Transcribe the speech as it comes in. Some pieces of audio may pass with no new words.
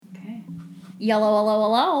Yellow, hello,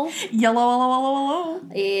 hello. Yellow, hello, hello, hello.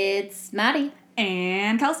 It's Maddie.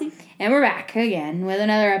 And Kelsey. And we're back again with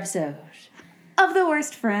another episode Of The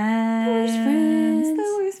Worst Friends. The Worst Friends. The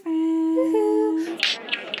Worst Friends.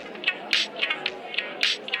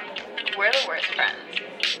 We're the worst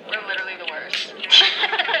friends. We're literally the worst.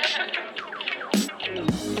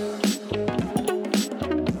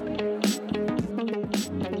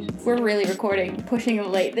 We're really recording, pushing it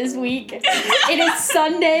late this week. It is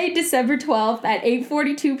Sunday, December 12th at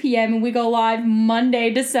 8:42 p.m. and we go live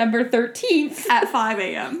Monday, December 13th. At 5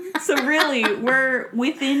 a.m. So really, we're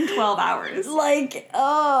within 12 hours. Like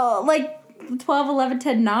 12, 11,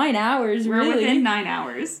 10, 9 hours, We're really. within 9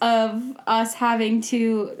 hours. Of us having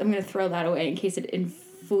to, I'm going to throw that away in case it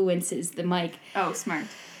influences the mic. Oh, smart.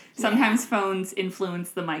 Sometimes phones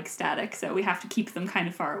influence the mic static, so we have to keep them kind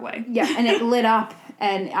of far away. Yeah, and it lit up,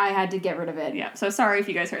 and I had to get rid of it. Yeah, so sorry if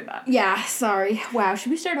you guys heard that. Yeah, sorry. Wow,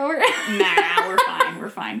 should we start over? Nah, we're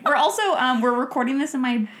fine. We're also, we're recording this in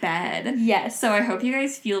my bed. Yes. So I hope you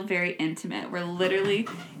guys feel very intimate. We're literally,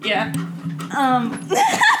 yeah. My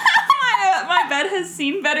bed has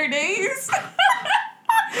seen better days.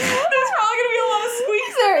 There's probably gonna be a lot of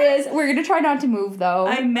squeaks. There is. We're gonna try not to move, though.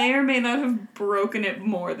 I may or may not have broken it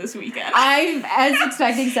more this weekend. I'm as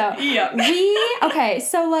expecting so. Yeah. Okay,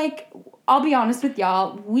 so, I'll be honest with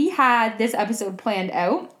y'all. We had this episode planned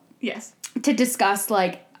out Yes. to discuss,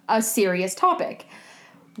 a serious topic.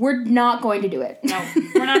 We're not going to do it. No,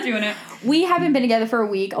 we're not doing it. We haven't been together for a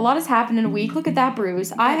week. A lot has happened in a week. Look at that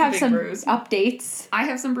bruise. I That's a have big some bruise. updates. I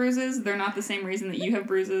have some bruises. They're not the same reason that you have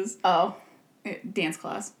bruises. Oh. Dance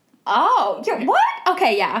class. Oh, what?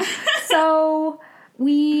 Okay, yeah. So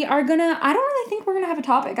we are gonna, I don't really think we're gonna have a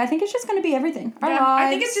topic. I think it's just gonna be everything. Our lives. I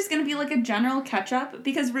think it's just going to be like a general catch up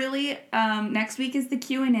because really next week is the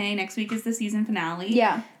Q&A, next week is the season finale.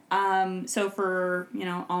 Yeah. So for,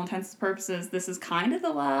 all intents and purposes, this is kind of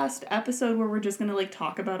the last episode where we're just going to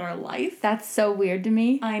talk about our life. That's so weird to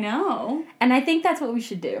me. I know. And I think that's what we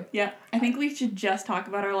should do. Yeah. I think we should just talk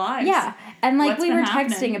about our lives. Yeah. And What's we been were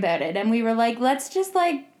happening. texting about it and we were like, let's just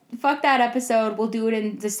fuck that episode. We'll do it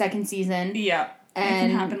in the second season. Yeah. It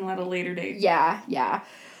And can happen at a later date. Yeah.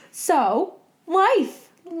 So, life.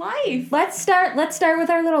 Let's start with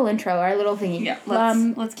our little intro, our little thingy. Yeah.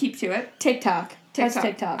 Let's keep to it. TikTok. What's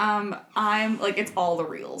TikTok? I'm it's all the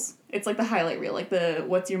reels. It's the highlight reel, the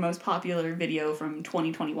what's your most popular video from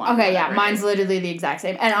 2021. Okay, yeah, whatever it mine's is. literally the exact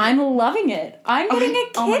same, and I'm loving it. I'm getting a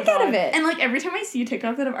Oh my kick out of God. it. And every time I see a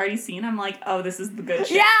TikTok that I've already seen, I'm like, oh, this is the good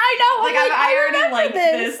shit. Yeah, I know. I already remember like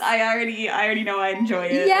this. I already know I enjoy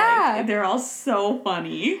it. Yeah. They're all so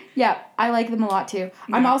funny. Yeah, I like them a lot too.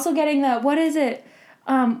 Yeah. I'm also getting the, what is it?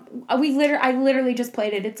 I literally just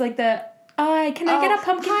played it. It's can I get a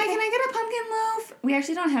pumpkin? Hi, can I get a pumpkin loaf? We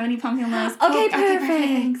actually don't have any pumpkin loaves. Okay, Oh,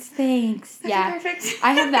 perfect. Thanks. Okay, Yeah. perfect.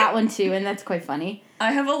 I have that one too, and that's quite funny.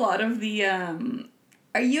 I have a lot of the, are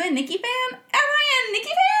you a Nicki fan? Am I a Nicki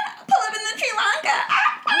fan? Pull up in the Sri Lanka.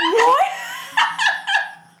 What?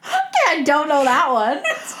 Okay, I don't know that one.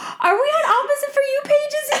 Are we on opposite for you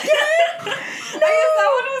pages again? I guess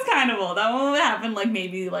that one was kind of old. That one happened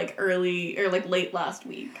maybe early or late last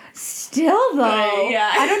week. Still though. But,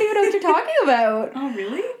 yeah. I don't even know what you're talking about. Oh,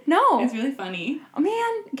 really? No. It's really funny. Oh,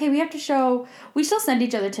 man. Okay, we still send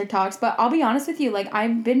each other TikToks, but I'll be honest with you,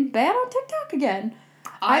 I've been bad on TikTok again.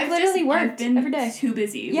 I've literally worked been every day. Too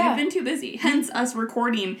busy. Yeah. We've been too busy. Hence us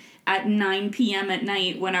recording at 9 p.m. at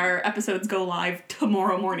night when our episodes go live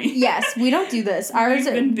tomorrow morning. Yes, we don't do this. Ours,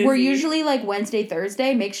 been busy. we're usually Wednesday,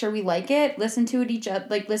 Thursday. Make sure we like it. Listen to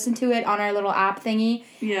it listen to it on our little app thingy.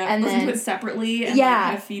 Yeah. And listen then, to it separately and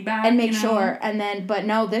yeah, have feedback. and make sure. And then, but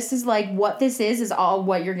no, this is what this is all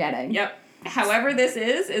what you're getting. Yep. However this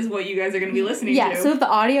is what you guys are going to be listening to. Yeah, so if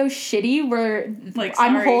the audio's shitty, I'm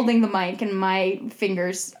sorry. holding the mic and my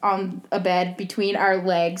fingers on a bed between our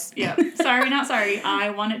legs. Yeah. Sorry, not sorry. I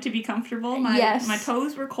want it to be comfortable. Yes. My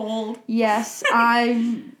toes were cold. Yes,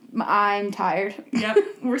 I'm tired. Yep.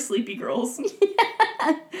 We're sleepy girls.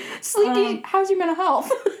 Sleepy, how's your mental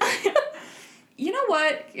health? You know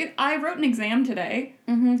what? I wrote an exam today.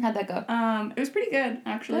 How'd that go? It was pretty good,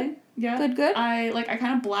 actually. Good? Yeah. Good? I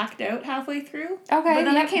kind of blacked out halfway through. Okay, But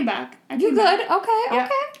then yeah. I came back. You good? Okay, Yeah,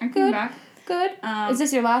 okay. I came Good. back. Good. Is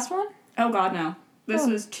this your last one? Oh god, no. This Oh.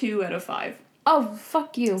 was 2 out of 5. Oh,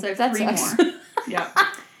 fuck you. So I have that 3 sucks. more. Yep.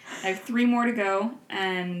 I have 3 more to go,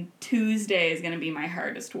 and Tuesday is going to be my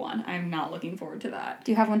hardest one. I'm not looking forward to that.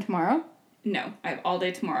 Do you have one tomorrow? No, I have all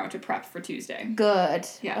day tomorrow to prep for Tuesday. Good.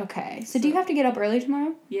 Yeah. Okay. So do you have to get up early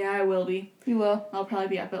tomorrow? Yeah, I will be. You will. I'll probably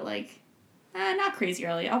be up at not crazy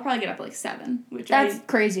early. I'll probably get up at 7, which That's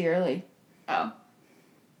crazy early. Oh.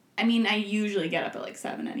 I mean, I usually get up at like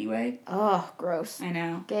 7 anyway. Oh, gross. I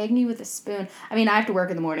know. Gag me with a spoon. I mean, I have to work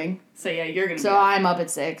in the morning. So yeah, you're gonna. So I'm up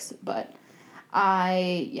at 6, but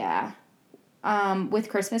with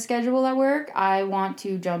Christmas schedule at work, I want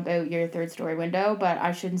to jump out your 3rd-story window, but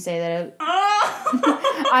I shouldn't say that out.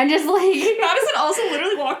 Oh! I'm just like... Madison also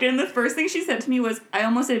literally walked in. The first thing she said to me was, I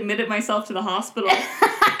almost admitted myself to the hospital.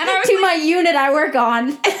 And I was to like, my unit I work on.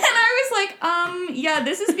 And I was like, yeah,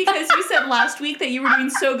 this is because you said last week that you were doing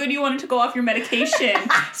so good you wanted to go off your medication.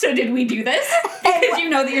 So did we do this? Because you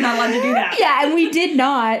know that you're not allowed to do that. Yeah, and we did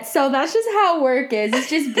not. So that's just how work is. It's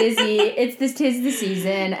just busy. Tis the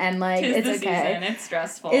season, and like Tis it's the okay. season. It's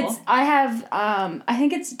stressful. I have I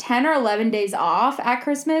think it's 10 or 11 days off at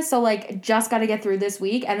Christmas. So like just got to get through this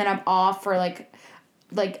week, and then I'm off for like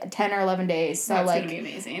 10 or 11 days. So That's like gonna be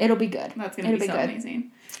amazing. it'll be good. That's gonna be so good.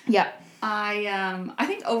 amazing. Yeah. I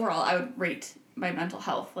think overall I would rate my mental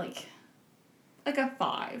health like a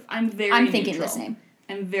 5. I'm thinking the same.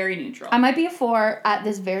 I'm very neutral. I might be a 4 at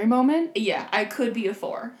this very moment. Yeah, I could be a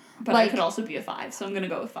 4, but I could also be a 5, so I'm gonna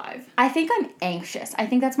go with 5. I think I'm anxious. I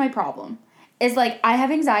think that's my problem. Is like I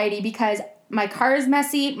have anxiety because my car is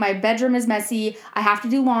messy, my bedroom is messy, I have to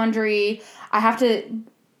do laundry, I have to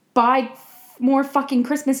buy more fucking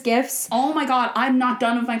Christmas gifts. Oh my god, I'm not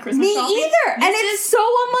done with my Christmas Me shopping. either, and it's so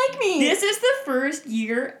unlike me. This is the first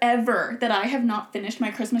year ever that I have not finished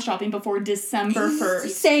my Christmas shopping before December 1st.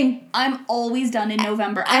 Same. I'm always done in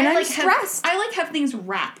November. And I I'm stressed. I have things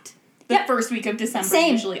wrapped the first week of December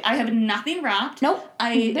usually. I have nothing wrapped. Nope.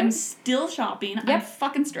 I am still shopping. Yep. I'm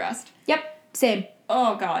fucking stressed. Yep. Same.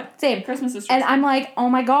 Oh god. Same. Christmas is stressful. And I'm like, oh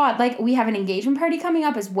my god, like we have an engagement party coming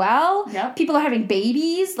up as well. Yep. People are having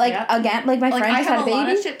babies. Like again, like my friend just had a baby. I have a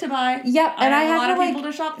lot of shit to buy. Yep, and I have a lot of like, people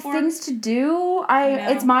to shop for. Things to do. I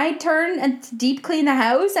know. It's my turn and to deep clean the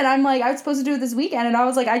house, and I'm like, I was supposed to do it this weekend, and I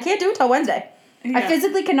was like, I can't do it till Wednesday. Yeah. I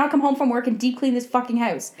physically cannot come home from work and deep clean this fucking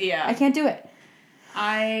house. Yeah. I can't do it.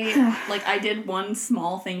 I did one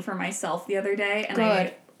small thing for myself the other day, and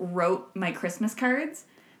I wrote my Christmas cards.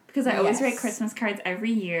 Because I always write Christmas cards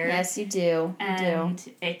every year. Yes, you do. And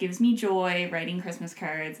it gives me joy writing Christmas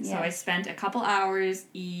cards. Yes. So I spent a couple hours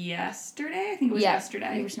yesterday. I think it was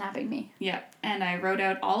yesterday. You were snapping me. Yeah. And I wrote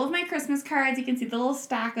out all of my Christmas cards. You can see the little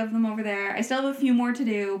stack of them over there. I still have a few more to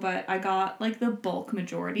do, but I got like the bulk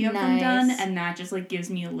majority of them done. And that just like gives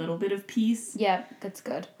me a little bit of peace. Yeah, that's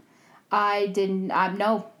good. I didn't,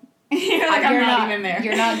 no. You're like, I'm not even there.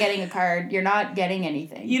 You're not getting a card. You're not getting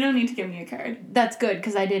anything. You don't need to give me a card. That's good,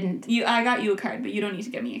 because I didn't. I got you a card, but you don't need to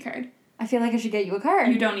get me a card. I feel like I should get you a card.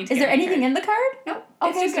 You don't need to Is get there me a anything card. in the card? Nope. Okay,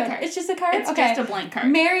 It's just good. a card. It's just a card? It's okay. just a blank card.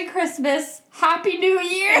 Merry Christmas. Happy New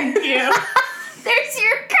Year. Thank you. There's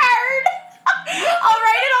your card. I'll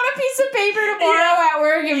write it on a piece of paper tomorrow at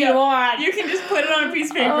work if you want. You can just put it on a piece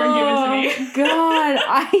of paper and give it to me. God,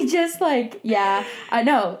 I just I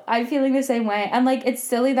know. I'm feeling the same way. And like, it's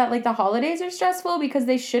silly that like the holidays are stressful because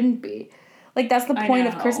they shouldn't be. Like, that's the point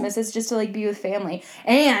of Christmas, is just to like be with family.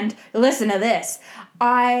 And listen to this.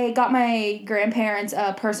 I got my grandparents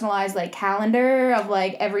a personalized like calendar of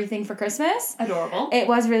like everything for Christmas. Adorable. It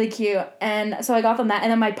was really cute. And so I got them that.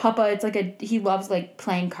 And then my papa, it's like he loves like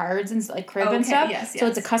playing cards and like crib and stuff. Yes. So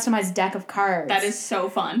it's a customized deck of cards. That is so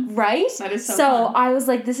fun. Right? That is so fun. fun. I was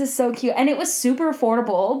like, this is so cute. And it was super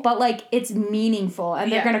affordable, but like it's meaningful.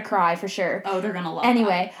 And they're going to cry for sure. Oh, they're going to love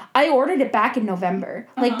Anyway, I ordered it back in November.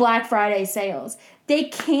 Like Black Friday sales. They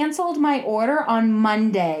canceled my order on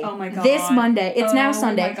Monday. Oh my god. This Monday. It's now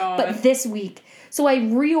Sunday. My god. But this week. So I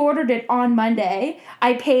reordered it on Monday.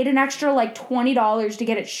 I paid an extra like $20 to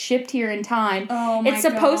get it shipped here in time. Oh my god. It's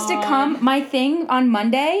supposed to come. My thing on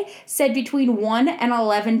Monday said between 1 and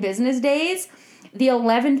 11 business days. The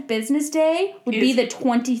 11th business day would be the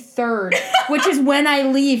 23rd, which is when I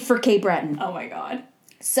leave for Cape Breton. Oh my god.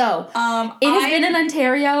 So, it has been in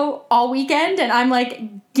Ontario all weekend, and I'm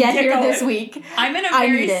like, get here going. this week. I'm in a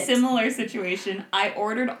very similar situation. I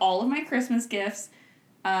ordered all of my Christmas gifts.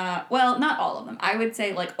 Well, not all of them. I would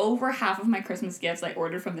say like over half of my Christmas gifts I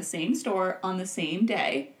ordered from the same store on the same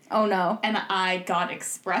day. Oh no. And I got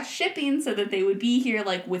express shipping so that they would be here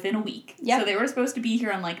like within a week. Yep. So they were supposed to be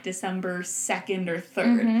here on like December 2nd or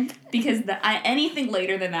 3rd. Because anything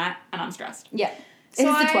later than that, and I'm stressed. Yeah. So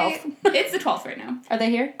it's the 12th. It's the 12th right now. Are they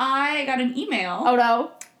here? I got an email. Oh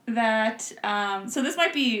no. That, so this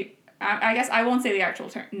might be, I guess I won't say the actual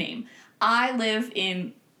name. I live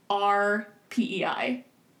in RPEI.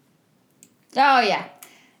 Oh yeah.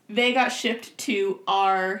 They got shipped to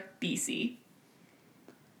RBC.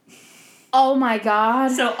 Oh my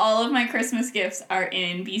god. So all of my Christmas gifts are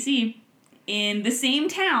in BC. In the same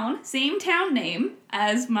town name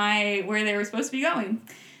as where they were supposed to be going.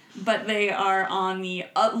 but they are on the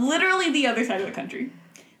literally the other side of the country.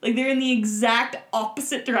 Like, they're in the exact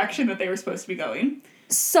opposite direction that they were supposed to be going.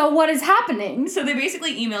 So what is happening? So they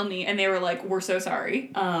basically emailed me and they were like, we're so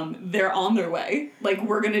sorry. They're on their way. Like,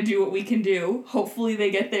 we're going to do what we can do. Hopefully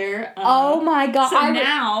they get there. Oh my god. So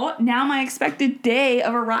now my expected day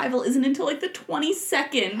of arrival isn't until like the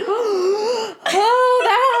 22nd.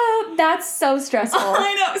 Oh, that's so stressful.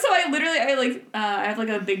 I know. So I have like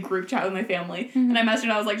a big group chat with my family. And I messaged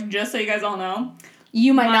and I was like, just so you guys all know.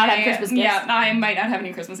 You might not have Christmas gifts. Yeah, I might not have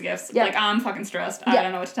any Christmas gifts. Yep. Like, I'm fucking stressed. Yep. I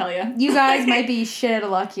don't know what to tell you. You guys might be shit out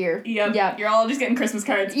of luck here. Yep. Yep. You're all just getting Christmas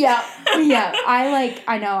cards. Yeah. Yeah.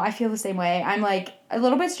 I know, I feel the same way. I'm like a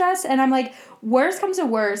little bit stressed and I'm like, worst comes to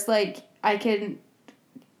worst, like I can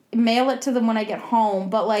mail it to them when I get home,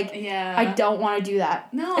 but like I don't want to do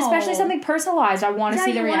that. No. Especially something personalized. I want to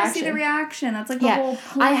see the reaction. I want to see the reaction. That's like the whole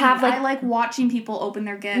point. I like watching people open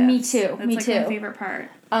their gifts. Me too. That's like my favorite part.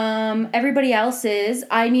 Everybody else's,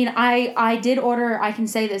 I mean, I did order, I can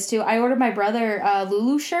say this too, I ordered my brother a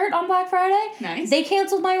Lulu shirt on Black Friday. Nice. They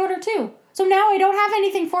canceled my order too. So now I don't have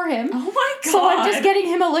anything for him. Oh my god. So I'm just getting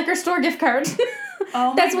him a liquor store gift card.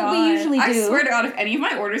 Oh my That's god. what we usually do. I swear to God, if any of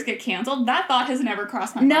my orders get canceled, that thought has never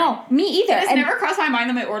crossed my mind. No, me either. It has never crossed my mind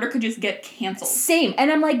that my order could just get canceled. Same. And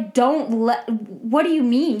I'm like, what do you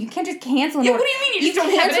mean? You can't just cancel an Yeah, order. what do you mean? You just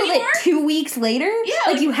don't have it canceled anymore? 2 weeks later? Yeah.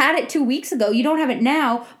 Like you had it 2 weeks ago. You don't have it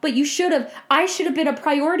now, but you should have. I should have been a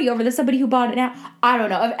priority over somebody who bought it now. I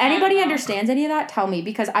don't know. If anybody understands any of that, tell me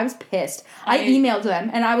because I was pissed. I emailed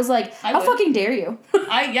them and I was like, how fucking dare you?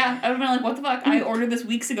 I would have been like, what the fuck? I ordered this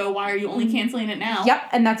weeks ago. Why are you only canceling it now? Yep,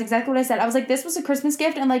 and that's exactly what I said. I was like, this was a Christmas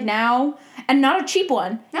gift, and like now, and not a cheap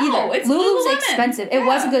one either. It's Lulu's Lululemon. expensive. It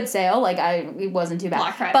was a good sale. Like it wasn't too bad.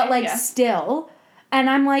 Black Friday, but like still, and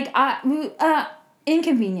I'm like,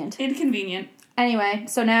 inconvenient. Inconvenient. Anyway,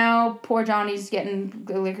 so now poor Johnny's getting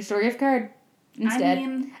a liquor store gift card instead. I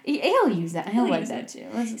mean, he'll use that. He'll like use that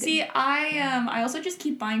it. too. See, I also just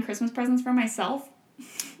keep buying Christmas presents for myself.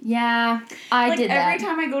 Yeah, I did that. Every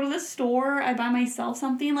time I go to the store, I buy myself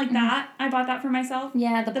something like that. I bought that for myself.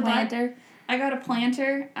 Yeah, the planter. Butt. I got a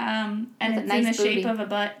planter, and it's nice in the booty. shape of a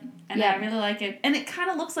butt, and I really like it. And it kind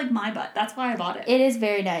of looks like my butt. That's why I bought it. It is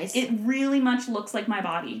very nice. It really much looks like my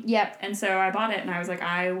body. Yep. And so I bought it, and I was like,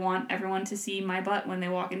 I want everyone to see my butt when they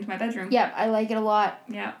walk into my bedroom. Yep, I like it a lot.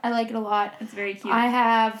 Yeah. I like it a lot. It's very cute. I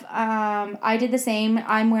have, I did the same.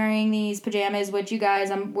 I'm wearing these pajamas, which you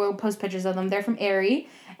guys, we'll post pictures of them. They're from Aerie,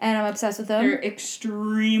 and I'm obsessed with them. They're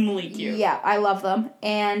extremely cute. Yeah, I love them.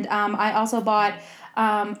 And I also bought,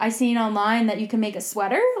 I seen online that you can make a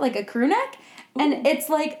sweater, like a crew neck, and it's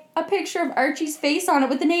like a picture of Archie's face on it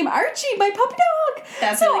with the name Archie, my puppy dog.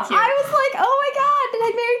 That's really cute. I was like, oh my god, did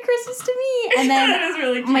I Merry Christmas to me? And then That is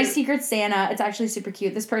really cute. my Secret Santa, it's actually super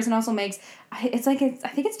cute. This person also makes, I think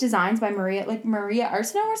it's designs by Maria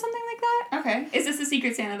Arsenault or something like that. Okay. Is this the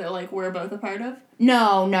Secret Santa that, like, we're both a part of?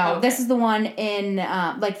 No. Okay. This is the one in,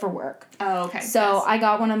 like, for work. Oh, okay. So yes.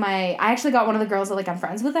 I actually got one of the girls that, like, I'm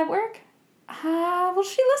friends with at work. Will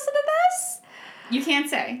she listen to this? You can't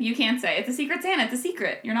say. It's a Secret Santa. It's a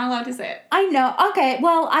secret. You're not allowed to say it. I know. Okay,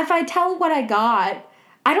 well, if I tell what I got,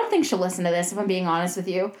 I don't think she'll listen to this, if I'm being honest with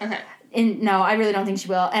you. Okay. No, I really don't think she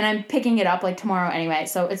will. And I'm picking it up, like, tomorrow anyway,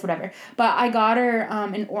 so it's whatever. But I got her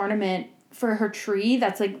an ornament for her tree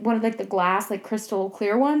that's, like, one of, like, the glass, like, crystal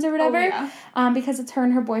clear ones or whatever. Oh, yeah. Because it's her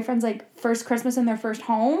and her boyfriend's, like, first Christmas in their first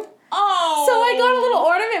home. Oh! So I got a little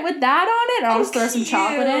ornament with that on it, and I'll just throw some cute.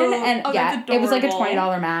 chocolate in. And that's it was like a adorable.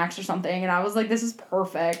 $20 max or something, and I was like, this is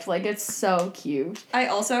perfect. Like, it's so cute. I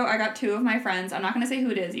got two of my friends. I'm not going to say who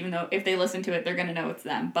it is, even though if they listen to it, they're going to know it's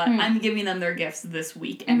them. But I'm giving them their gifts this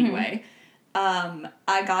week anyway.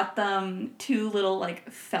 I got them 2 little, like,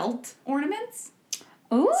 felt ornaments.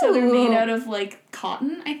 Ooh. So they're made out of, like,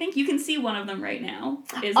 cotton, I think. You can see one of them right now.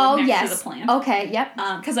 Is like, next to the plant. Okay, yep.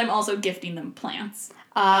 Because I'm also gifting them plants.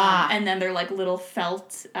 And then they're, like, little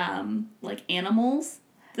felt, like, animals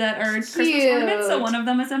that are Christmas ornaments. So one of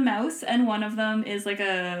them is a mouse, and one of them is, like,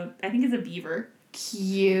 I think it's a beaver.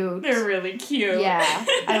 Cute. They're really cute. Yeah,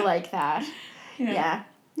 I like that. Yeah.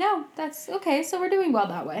 No, that's okay. So we're doing well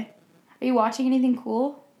that way. Are you watching anything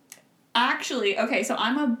cool? Actually, okay, so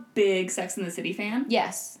I'm a big Sex and the City fan.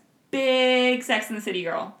 Yes. Big Sex and the City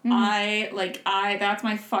girl. That's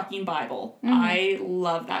my fucking Bible. I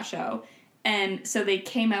love that show. And so they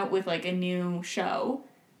came out with, like, a new show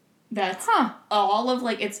that's all of,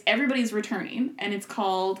 like, everybody's returning, and it's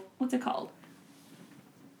called, what's it called?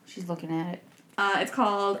 She's looking at it. It's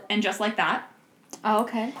called And Just Like That. Oh,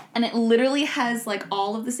 okay. And it literally has, like,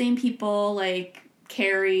 all of the same people, like,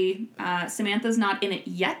 Carrie. Samantha's not in it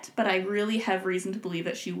yet, but I really have reason to believe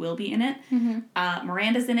that she will be in it. Mm-hmm.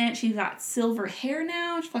 Miranda's in it. She's got silver hair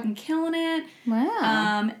now. She's fucking killing it.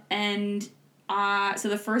 Wow. And so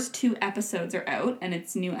the first 2 episodes are out, and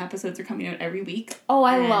its new episodes are coming out every week. Oh,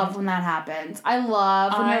 I love when that happens. I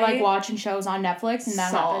love when you're like watching shows on Netflix and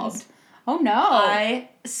that happens. Oh no. I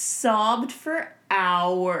sobbed for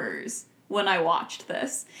hours when I watched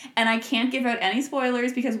this. And I can't give out any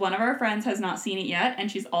spoilers because one of our friends has not seen it yet, and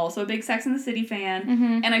she's also a big Sex and the City fan.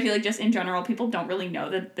 Mm-hmm. And I feel like just in general, people don't really know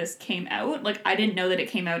that this came out. Like, I didn't know that it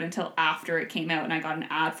came out until after it came out, and I got an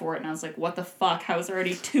ad for it, and I was like, what the fuck? How is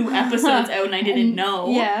already 2 episodes out and I didn't know?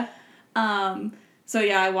 Yeah. So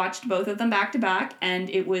yeah, I watched both of them back to back, and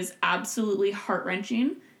it was absolutely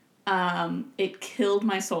heart-wrenching. It killed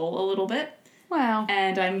my soul a little bit. Wow.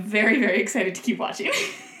 And I'm very, very excited to keep watching.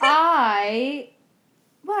 Wow.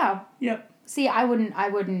 Yep. See, I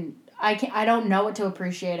don't know what to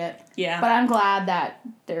appreciate it. Yeah. But I'm glad that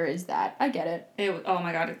there is that. I get it. Oh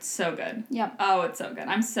my god, it's so good. Yep. Oh, it's so good.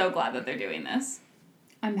 I'm so glad that they're doing this.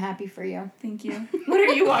 I'm happy for you. Thank you. What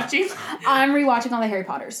are you watching? I'm rewatching all the Harry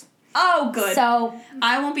Potters. Oh, good. So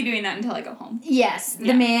I won't be doing that until I go home. yes,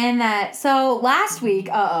 the man that. So last week,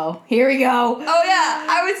 here we go. Oh yeah,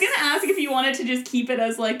 I was gonna ask if you wanted to just keep it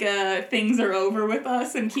as like a things are over with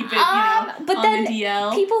us and keep it, but on then the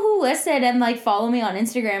DL. People who listen and like follow me on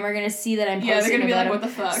Instagram are gonna see that I'm posting. Yeah, they're gonna be like, him. what the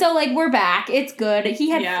fuck? So like we're back. It's good.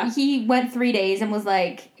 He went 3 days and was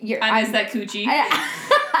like, I miss that coochie.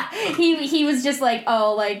 he was just like,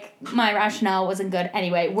 oh, like my rationale wasn't good.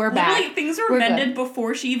 Anyway, we're back. Literally, things were mended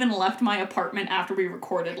before she even left my apartment after we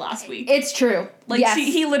recorded last week. It's true. Like, yes.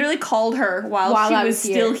 he literally called her while she was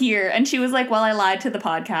still here, and she was like, well, I lied to the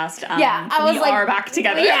podcast. I was we like, are back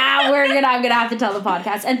together. Yeah, I'm gonna have to tell the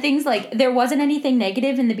podcast. And things like, there wasn't anything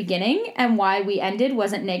negative in the beginning, and why we ended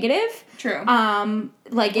wasn't negative. True.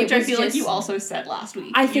 Which I feel like you also said last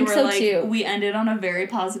week. I think so, too. We ended on a very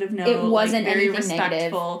positive note. It wasn't very anything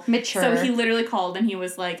respectful. Negative. Mature. So he literally called and he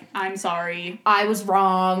was like, I'm sorry. I was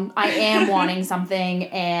wrong. I am wanting something,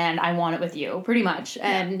 and I want it with you, pretty much.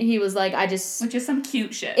 And he was like, Which is some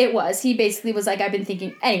cute shit. It was. He basically was like, I've been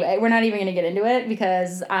thinking... Anyway, we're not even going to get into it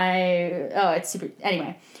because it's super...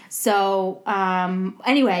 Anyway. So,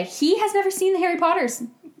 anyway, he has never seen the Harry Potters.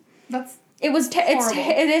 It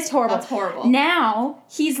is horrible. That's horrible. Now,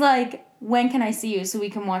 he's like, when can I see you so we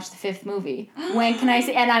can watch the 5th movie? When can I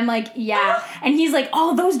see... And I'm like, yeah. And he's like,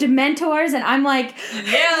 oh, those Dementors. And I'm like,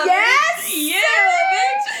 yeah, yes! Bitch. Yeah,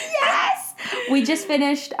 bitch! Yes! We just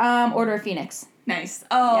finished Order of Phoenix. Nice.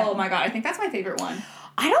 Oh, my God. I think that's my favorite one.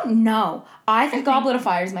 I don't know. I think Goblet of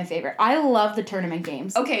Fire is my favorite. I love the tournament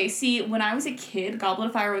games. Okay, see, when I was a kid, Goblet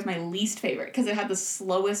of Fire was my least favorite because it had the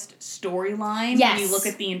slowest storyline when you look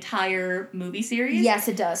at the entire movie series. Yes,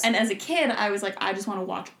 it does. And as a kid, I was like, I just want to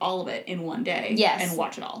watch all of it in one day. Yes. And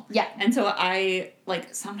watch it all. Yeah. And so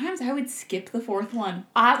sometimes I would skip the 4th one.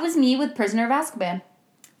 It was me with Prisoner of Azkaban.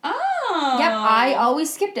 Oh. Yep, I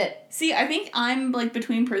always skipped it. See, I think I'm like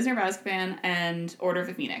between Prisoner of Azkaban and Order of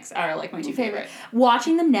the Phoenix are like my 2 favorite.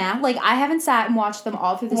 Watching them now, like I haven't sat and watched them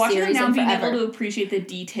all through the series. Watching them now and being forever. able to appreciate the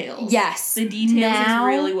details. Yes. The details is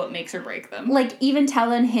really what makes or break them. Like even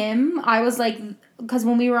telling him, I was like, because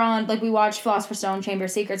when we were on, like we watched Philosopher's Stone, Chamber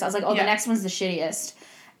of Secrets, I was like, the next one's the shittiest.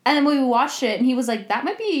 And then when we watched it, and he was like, that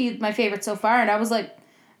might be my favorite so far. And I was like,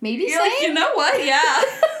 maybe You're like, you know what? Yeah.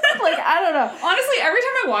 Like, I don't know. Honestly, every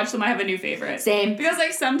time I watch them, I have a new favorite. Same. Because,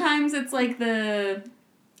 like, sometimes it's, like,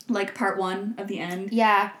 part 1 of the end.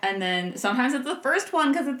 Yeah. And then sometimes it's the first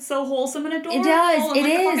one because it's so wholesome and adorable. It does. And, it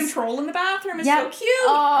is. The fucking troll in the bathroom is so cute.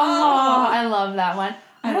 Oh, I love that one.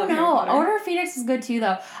 I don't know. Order of Phoenix is good, too,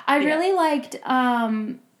 though. I really liked,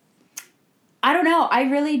 I don't know. I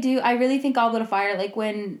really do. I really think Goblet of Fire, like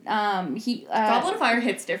when Goblet of Fire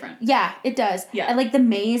hits different. Yeah, it does. Yeah. And like the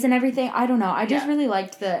maze and everything. I don't know. I just really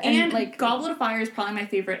liked the... And like Goblet of Fire is probably my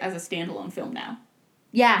favorite as a standalone film now.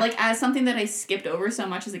 Yeah. Like as something that I skipped over so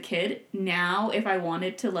much as a kid, now if I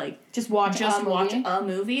wanted to like... Just watch a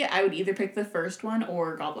movie, I would either pick the first one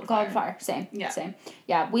or Goblet of Fire. Goblet of Fire. Same. Yeah. Same.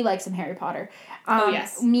 Yeah, we like some Harry Potter.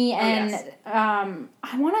 Yes. Me and... I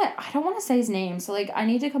don't want to say his name, so like I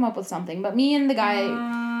need to come up with something. But me and the guy...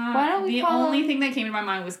 why don't we call The only him? thing that came to my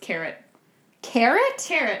mind was Carrot. Carrot?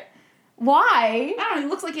 Carrot. Why? I don't know, he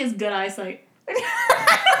looks like he has good eyesight. Okay,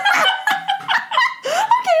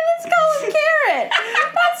 let's call him Carrot.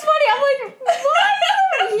 That's funny. I'm like,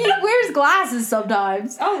 what? He wears glasses. glasses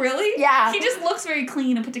sometimes. Oh, really? Yeah. He just looks very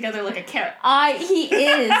clean and put together like a carrot. He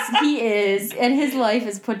is, and his life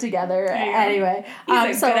is put together. Anyway,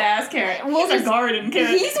 he's a good ass carrot. He's a garden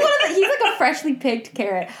carrot. He's like a freshly picked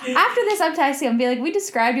carrot. After this, I'm texting him and be like, we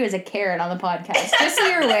described you as a carrot on the podcast, just so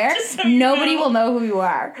you're aware. So nobody will know who you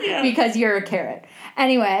are because you're a carrot.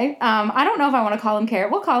 Anyway, I don't know if I want to call him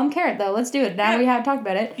carrot. We'll call him carrot though. Let's do it. Now we have talked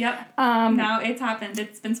about it. Yep. Now it's happened.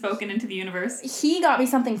 It's been spoken into the universe. He got me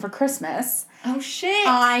something for Christmas. Oh shit!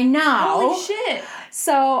 I know. Holy shit!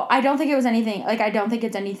 So I don't think it was anything. Like I don't think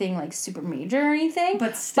it's anything like super major or anything.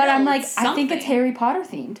 But still, I'm like, I think it's Harry Potter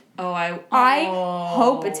themed. I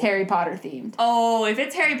hope it's Harry Potter themed. Oh, if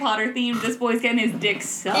it's Harry Potter themed, this boy's getting his dick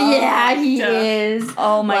sucked. Yeah, he is.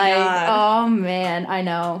 Oh my god. Oh man, I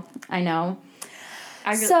know.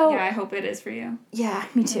 I hope it is for you. Yeah,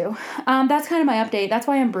 me too. That's kind of my update. That's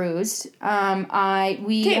why I'm bruised. You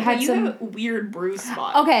have a weird bruise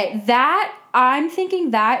spot. Okay, I'm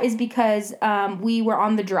thinking that is because we were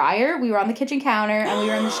on the dryer, we were on the kitchen counter, and we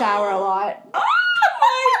were in the shower a lot. Oh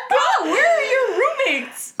my god, where are your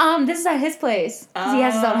roommates? This is at his place. Because he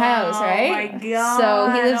has his own house, right? Oh my god. So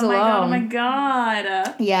he lives alone. Oh my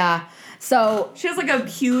god. Yeah. So she has like a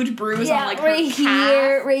huge bruise on like right her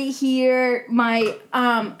calf. Right here. My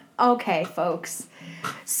okay, folks.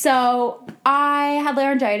 So I had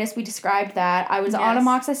laryngitis. We described that. I was on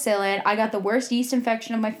amoxicillin. I got the worst yeast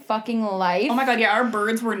infection of my fucking life. Oh my god, yeah, our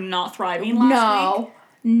birds were not thriving last week.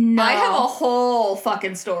 No. I have a whole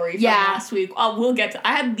fucking story from last week. We'll get to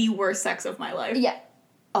I had the worst sex of my life. Yeah.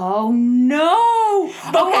 Oh no!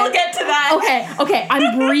 But we'll get to that. Okay. I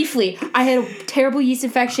had a terrible yeast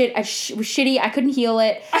infection. I was shitty. I couldn't heal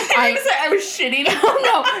it. I was shitting.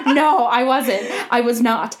 No, I wasn't. I was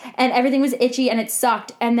not. And everything was itchy and it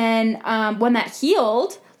sucked. And then when that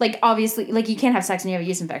healed, like obviously, like you can't have sex when you have a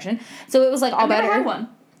yeast infection. So it was like all better. I've never had one.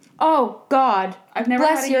 Oh God! I've never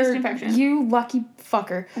had a yeast infection. You lucky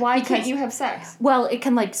fucker. Why can't you have sex? Well, it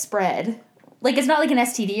can like spread. Like, it's not like an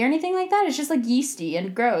STD or anything like that. It's just, like, yeasty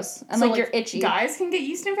and gross. And, so, like, you're itchy. Guys can get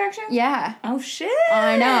yeast infections? Yeah. Oh, shit.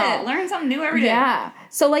 I know. Learn something new every day. Yeah.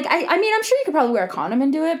 So, like, I mean, I'm sure you could probably wear a condom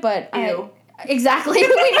and do it, but... Ew. Exactly.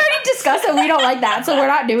 We've already discussed that we don't like that, so we're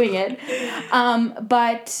not doing it.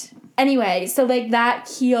 But, anyway, so, like, that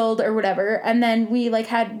healed or whatever. And then we, like,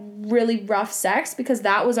 had really rough sex because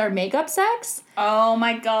that was our makeup sex. Oh,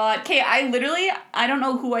 my God. Okay, I don't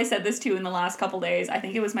know who I said this to in the last couple days. I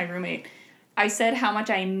think it was my roommate. I said how much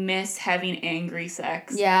I miss having angry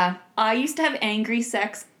sex. Yeah. I used to have angry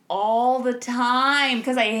sex all the time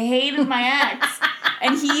because I hated my ex.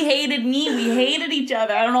 And he hated me. We hated each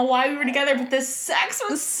other. I don't know why we were together, but the sex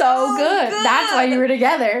was so good. That's why you were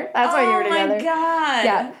together. Oh my god.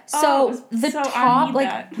 Yeah. So the top,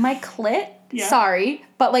 like my clit, sorry,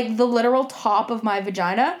 but like the literal top of my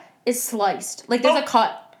vagina is sliced. Like there's a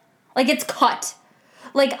cut. Like it's cut.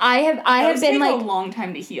 Like I have been like a long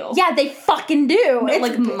time to heal. Yeah, they fucking do. No, it's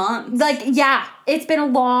like months. Like yeah, it's been a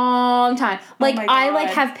long time. Like I like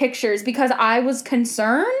have pictures because I was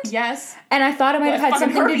concerned. Yes. And I thought it might have had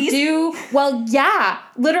something to do. Well, yeah,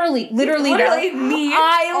 literally me. Assuming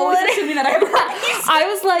that I have herpes. I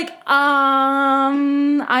was like,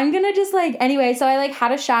 I'm gonna just like anyway. So I like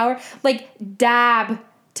had a shower, like dab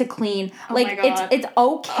to clean. Like it's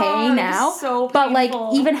okay now. So painful. But like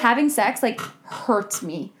even having sex like hurts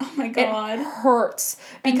me. Oh my god. It hurts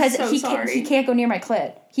because he can't go near my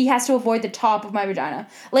clit. He has to avoid the top of my vagina.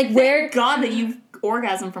 Like Thank God that you've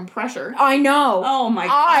orgasm from pressure. I know. Oh my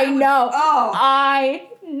god. I know. Oh. I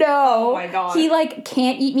know. Oh my god. He like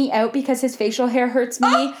can't eat me out because his facial hair hurts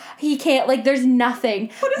me. He can't like there's nothing.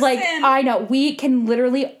 What a like sin. I know. We can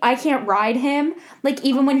literally I can't ride him. Like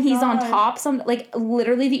even when he's on top,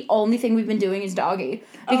 literally the only thing we've been doing is doggy.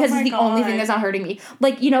 Because it's the only thing that's not hurting me.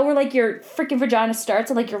 Like, you know where like your freaking vagina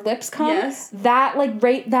starts and like your lips come? Yes. That like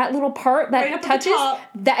that little part that right touches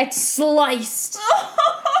that it's sliced.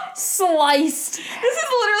 Sliced. This is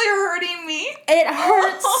literally hurting me. It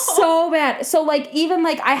hurts so bad. So like even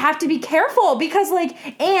like I have to be careful because like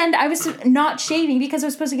and I was not shaving because I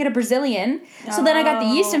was supposed to get a Brazilian. So then I got the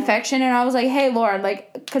yeast infection and I was like, hey Lauren,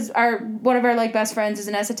 like because one of our like best friends is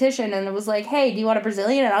an esthetician and it was like, hey, do you want a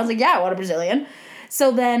Brazilian? And I was like, yeah, I want a Brazilian.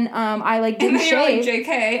 So then I like didn't shave. And then you're like,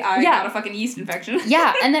 JK, I got a fucking yeast infection.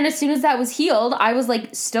 Yeah, and then as soon as that was healed, I was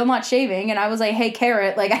like still not shaving and I was like, hey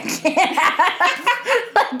Carrot, like I can't have,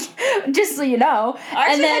 like just so you know. I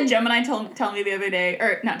actually and then had Gemini tell me the other day,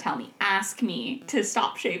 or not tell me, ask me to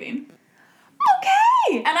stop shaving.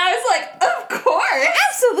 Okay. And I was like, of course.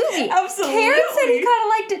 Absolutely. Absolutely. Karen said he kind of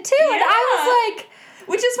liked it too, and I was like,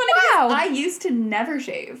 which is funny because I used to never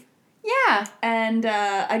shave. Yeah. And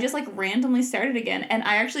I just, like, randomly started again. And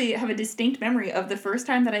I actually have a distinct memory of the first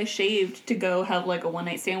time that I shaved to go have, like, a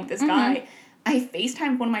one-night stand with this guy. I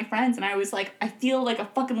FaceTimed one of my friends, and I was like, I feel like a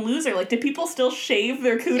fucking loser. Like, do people still shave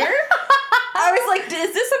their cooter? I was like,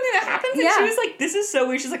 is this something that happens? And she was like, this is so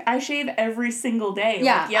weird. She's like, I shave every single day.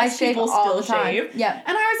 Yeah, like, yes, I shave people all still the time. shave. Yeah.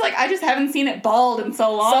 And I was like, I just haven't seen it bald in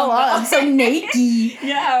so long. So long. So naked.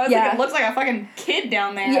 Yeah, I was like, it looks like a fucking kid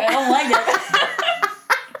down there. I don't like it.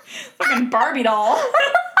 Fucking Barbie doll.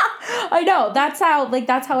 I know. That's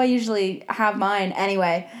how I usually have mine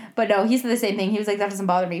anyway. But no, he said the same thing. He was like, that doesn't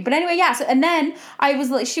bother me. But anyway, yeah. So, and then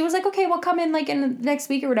she was like, okay, well, come in like in the next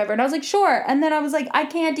week or whatever. And I was like, sure. And then I was like, I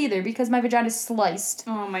can't either because my vagina's sliced.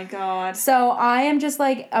 Oh my God. So I am just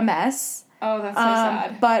like a mess. Oh, that's so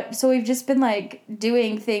sad. But so we've just been like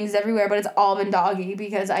doing things everywhere, but it's all been doggy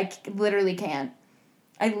because I literally can't.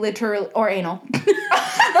 Or anal. Those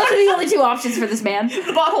are the only two options for this man.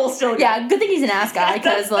 The butthole's still good. Yeah, good thing he's an ass guy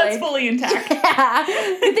because that's fully intact. Yeah,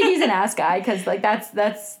 good thing he's an ass guy because like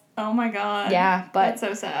that's. Oh my God. Yeah, but that's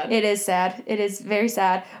so sad. It is sad. It is very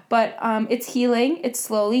sad. But it's healing. It's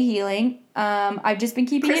slowly healing. I've just been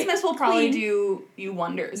keeping Christmas will probably do you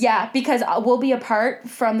wonders. Yeah, because we'll be apart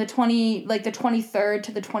from the 23rd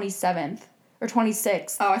to the 27th. Or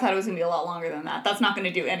 26th. Oh, I thought it was going to be a lot longer than that. That's not going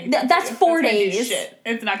to do anything. That's 4 days. Shit.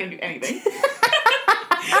 It's not going to do anything.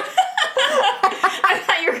 I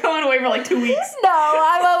thought you were going away for like 2 weeks. No,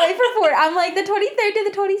 I'm away for 4. I'm like the 23rd to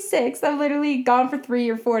the 26th. I'm literally gone for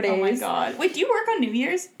 3 or 4 days. Oh my God. Wait, do you work on New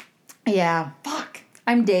Year's? Yeah. Fuck.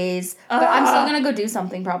 I'm days. But I'm still going to go do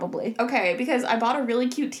something probably. Okay, because I bought a really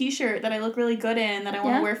cute t-shirt that I look really good in that I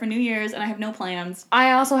want to wear for New Year's, and I have no plans.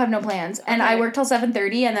 I also have no plans. And I work till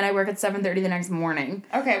 7:30, and then I work at 7:30 the next morning.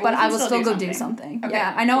 Okay, well, but I will still go do something. Okay,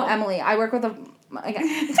 yeah, I know Emily. I work with a...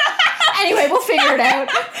 Anyway, we'll figure it out.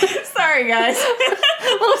 Sorry, guys.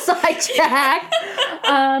 Little sidetrack.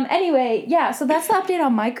 Anyway, yeah, so that's the update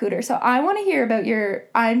on my cooter. So I want to hear about your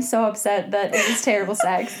I'm so upset that it was terrible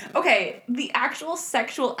sex. Okay, the actual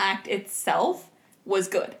sexual act itself was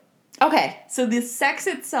good. Okay. So the sex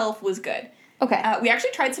itself was good. Okay. We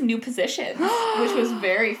actually tried some new positions, which was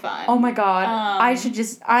very fun. Oh my God.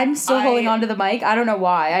 I'm still holding on to the mic. I don't know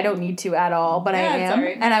why. I don't need to at all, but I am.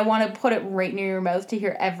 Sorry. And I want to put it right near your mouth to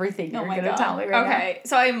hear everything you're going to tell me right now. Okay,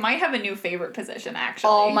 so I might have a new favorite position,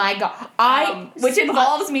 actually. Oh my God. Which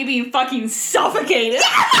involves me being fucking suffocated. Okay,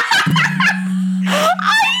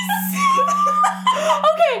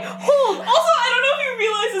 hold. Also, I don't know if you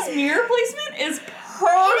realize this mirror placement is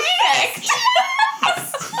perfect.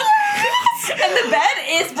 Yes. And the bed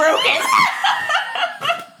is broken.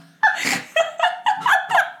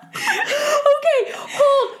 Okay,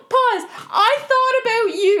 hold, pause. I thought about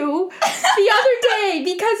you the other day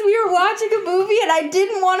because we were watching a movie and I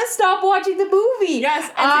didn't want to stop watching the movie.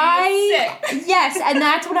 Yes, and so you get sick. Yes, and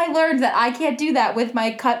that's when I learned that I can't do that with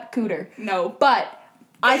my cut cooter. No. But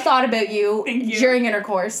I thought about you, Thank you during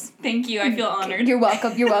intercourse. Thank you. I feel honored. You're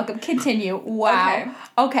welcome. You're welcome. Continue. Wow.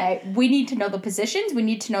 Okay. We need to know the positions. We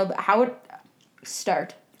need to know how it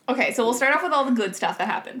start. Okay, so we'll start off with all the good stuff that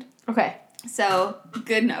happened. Okay. So,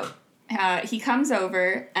 good note. He comes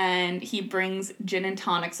over and he brings gin and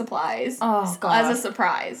tonic supplies as a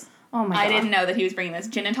surprise. Oh my God. I didn't know that he was bringing this.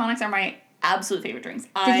 Gin and tonics are my absolute favorite drinks.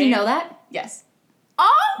 Did he know that? Yes.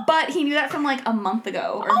 Oh! But he knew that from like a month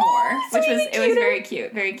ago or more, which was it was very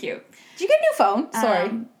cute, very cute. Did you get a new phone?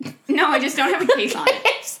 Sorry. No, I just don't have a case on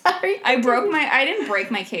it. Sorry. I didn't break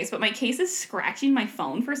my case, but my case is scratching my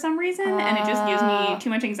phone for some reason, and it just gives me too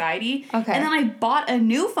much anxiety. Okay. And then I bought a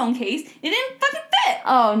new phone case. It didn't fucking fit.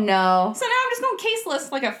 Oh no. So now I'm just going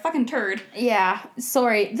caseless like a fucking turd. Yeah.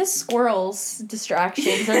 Sorry. The squirrels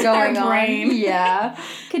distractions are going Our brain. on. Yeah.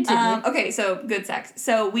 Continue. Okay, so good sex.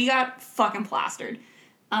 So we got fucking plastered.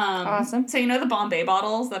 Awesome. So you know the Bombay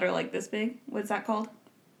bottles that are like this big? What's that called?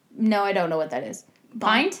 No, I don't know what that is.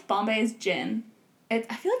 Pint? Bombay's gin. I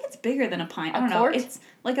feel like it's bigger than a pint. I don't quart? know. It's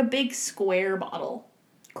like a big square bottle.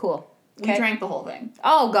 Cool. We drank the whole thing.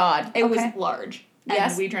 Oh God. It was large. And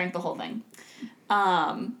Yes. we drank the whole thing.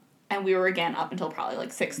 And we were again up until probably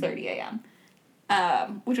like 6:30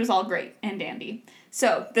 a.m. Which was all great and dandy.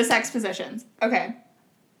 So the sex positions. Okay.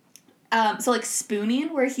 So like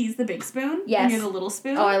spooning where he's the big spoon. Yes. And you're the little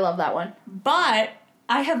spoon. Oh, I love that one. But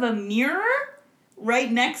I have a mirror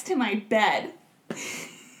right next to my bed.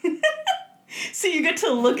 So you get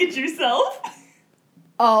to look at yourself.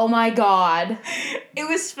 Oh my God. It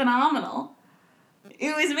was phenomenal.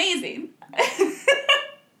 It was amazing.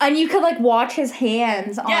 And you could like watch his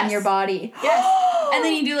hands on Yes. your body. Yes. And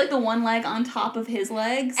then you do, like, the one leg on top of his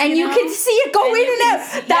legs. And you can see it go in and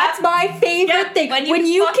out. That's my favorite thing. When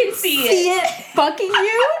you can see it fucking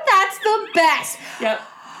you, that's the best. Yep.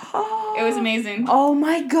 It was amazing. Oh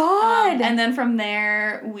my god. And then from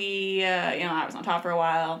there, we, I was on top for a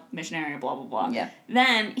while, missionary, blah, blah, blah. Yeah.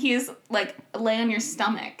 Then he's, like, lay on your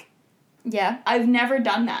stomach. Yeah. I've never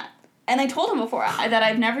done that. And I told him before that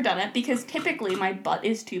I've never done it because typically my butt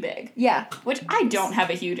is too big. Yeah. Which I don't have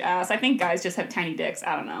a huge ass. I think guys just have tiny dicks.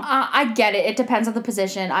 I don't know. I get it. It depends on the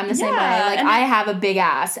position. I'm the same way. Like, I have a big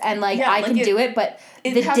ass and, I can do it, but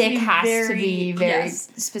the dick has to be very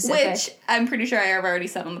specific. Which I'm pretty sure I have already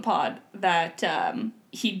said on the pod that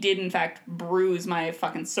he did, in fact, bruise my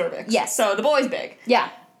fucking cervix. Yes. So the boy's big. Yeah.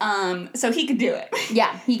 So he could do it.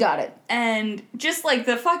 Yeah, he got it. And just, like,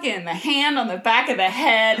 the hand on the back of the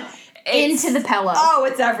head... into the pillow. Oh,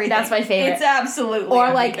 it's everything. That's my favorite. It's absolutely or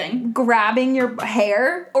everything. Like grabbing your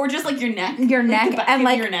hair, or just like your neck, and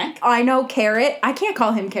like your neck. I know Carrot. I can't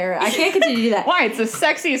call him Carrot. I can't continue to do that. Why? It's the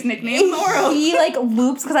sexiest nickname in the world. He like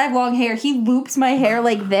loops because I have long hair. He loops my hair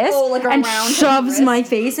like this, and shoves my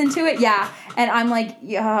face into it. Yeah, and I'm like,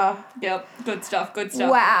 yeah. Yep. Good stuff. Good stuff.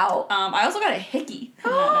 Wow. I also got a hickey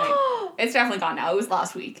from that night. It's definitely gone now. It was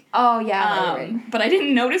last week. Oh yeah. Right. But I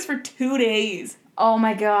didn't notice for 2 days. Oh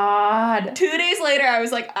my god. 2 days later, I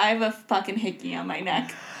was like, I have a fucking hickey on my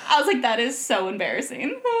neck. I was like, that is so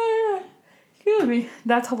embarrassing. Excuse me.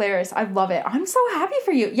 That's hilarious. I love it. I'm so happy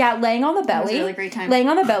for you. Yeah, laying on the belly. It was a really great time. Laying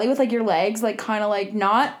on the belly with like your legs like kind of like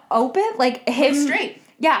not open, like him like straight.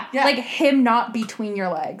 Yeah, like him not between your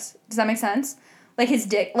legs. Does that make sense? Like his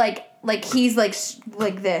dick, like he's like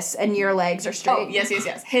this, and your legs are straight. Oh yes.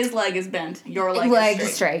 His leg is bent. Your leg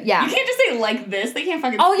is straight. Yeah. You can't just say like this. They can't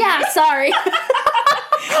fucking. Oh yeah, sorry.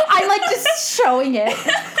 I'm like just showing it.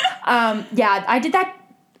 Yeah, I did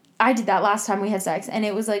that last time we had sex, and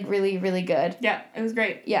it was like really, really good. Yeah, it was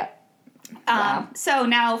great. Yeah. Wow. So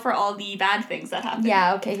now for all the bad things that happened.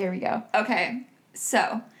 Yeah. Okay. Here we go. Okay.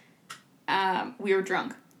 So, we were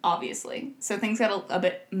drunk, obviously. So things got a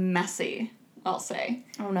bit messy, I'll say.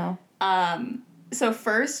 Oh no. So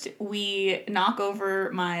first we knock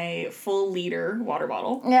over my full liter water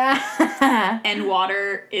bottle. Yeah. And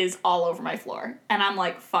water is all over my floor. And I'm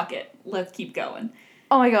like, fuck it. Let's keep going.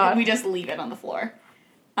 Oh my god. And we just leave it on the floor.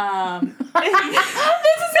 This is not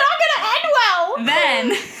gonna end well.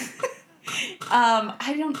 Then,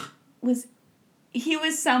 he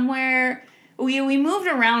was somewhere, we moved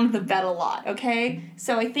around the bed a lot, okay?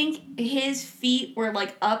 So I think his feet were,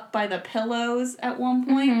 like, up by the pillows at one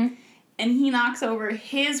point, and he knocks over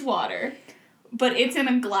his water, but it's in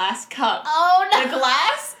a glass cup. Oh, no. The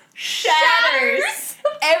glass shatters.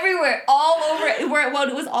 Everywhere, all over it, where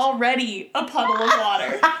it was already a puddle of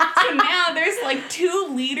water. So now there's like 2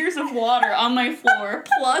 liters of water on my floor,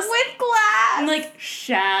 plus with glass. I'm like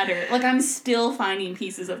shattered. Like I'm still finding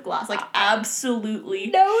pieces of glass, like absolutely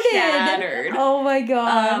noted. Shattered. Oh my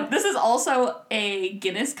god. This is also a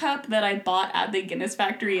Guinness cup that I bought at the Guinness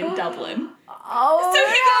factory in Dublin. Oh. So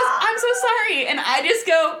he goes, "I'm so sorry," and I just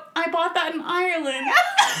go, "I bought that in Ireland."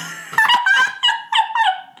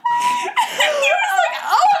 And he was like,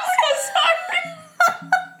 "Oh, I'm so sorry."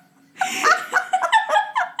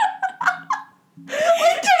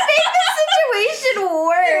 Like to make the situation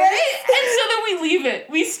worse. Right? And so then we leave it.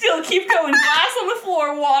 We still keep going. Glass on the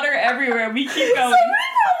floor, water everywhere. We keep going.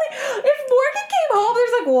 If Morgan came home,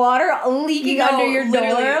 there's like water leaking under your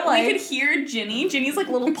door. Like we could hear Ginny's like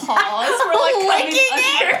little paws were like coming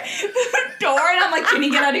under the door, and I'm like, Ginny,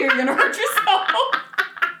 get out of here! You're gonna hurt yourself.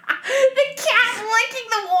 The cat licking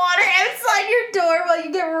the water outside your door while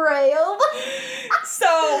you get railed. So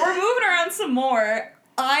we're moving around some more.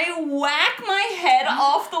 I whack my head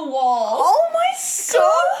off the wall. Oh my so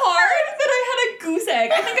hard that I had a goose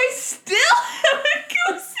egg. I think I still have a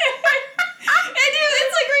goose egg. And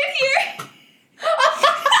it's like right here.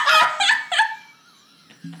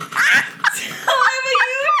 So I have a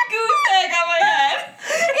huge goose egg on my head.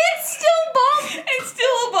 It's still bump. It's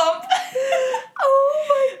still a bump. Oh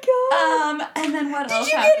my god. And then what else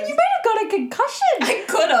happened? You might have got a concussion. I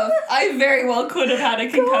could have. I very well could have had a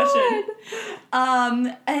concussion.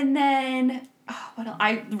 God. And then what else?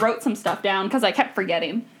 I wrote some stuff down because I kept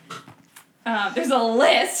forgetting. There's a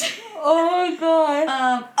list. Oh my god.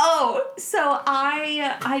 So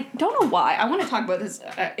I don't know why. I want to talk about this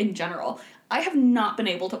in general. I have not been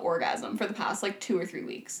able to orgasm for the past like 2 or 3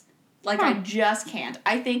 weeks. Like, I just can't.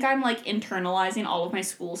 I think I'm, like, internalizing all of my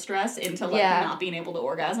school stress into, like, not being able to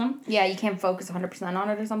orgasm. Yeah, you can't focus 100% on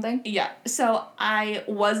it or something? Yeah. So, I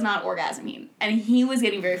was not orgasming. And he was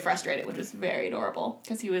getting very frustrated, which was very adorable.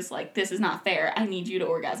 Because he was like, this is not fair. I need you to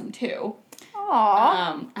orgasm, too.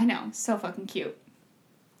 Aww. I know. So fucking cute.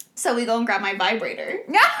 So we go and grab my vibrator.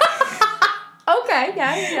 Okay,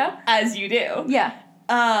 yeah. As you do. Yeah.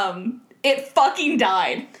 It fucking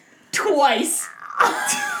died. Twice. Twice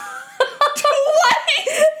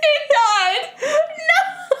it died. No.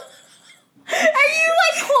 Are you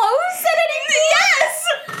like close at any point? Yes.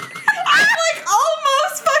 I'm like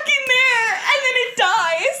almost fucking there, and then it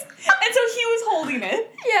dies. And so he was holding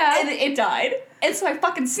it. Yeah. And it died. And so I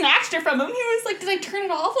fucking snatched it from him. He was like, did I turn it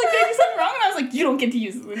off? Like, did I do something wrong? And I was like, you don't get to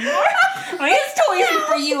use this anymore. Like, this toy isn't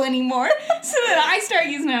for you anymore. So then I start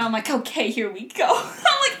using it, and I'm like, okay, here we go.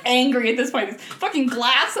 I'm like angry at this point. There's fucking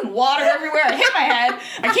glass and water everywhere. I hit my head.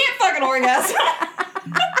 I can't fucking orgasm.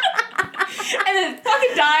 And then it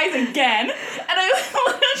fucking dies again. And I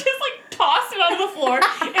just like tossed it onto the floor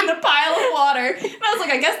in the pile of water. And I was like,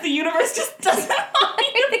 I guess the universe just doesn't want me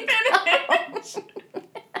to finish.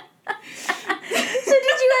 So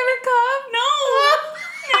did you ever come? No,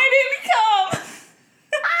 I didn't come.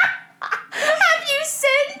 Have you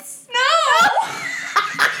since? No.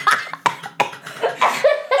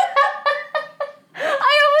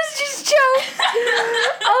 I almost just choked.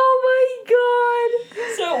 Oh my god.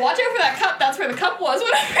 So watch out for that cup. That's where the cup was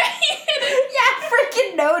when I hit it. Yeah,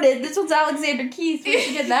 freaking noted. This one's Alexander Keith. Where'd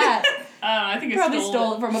you get that? I think I Probably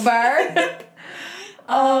stole it from a bar.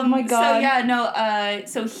 Oh my god. So yeah, no.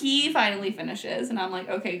 So he finally finishes, and I'm like,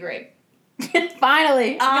 okay, great.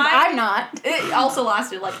 Finally. Because I'm not. It also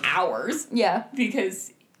lasted like hours Yeah.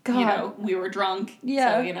 because God. you know we were drunk.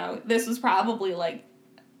 Yeah. So you know this was probably like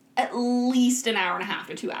at least an hour and a half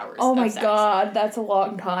to 2 hours. Oh my of sex. god, that's a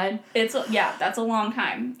long time. That's a long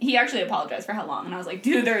time. He actually apologized for how long, and I was like,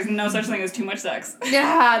 dude, there's no such thing as too much sex.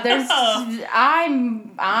 Yeah, there's.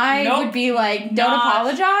 I Nope. would be like, don't Not.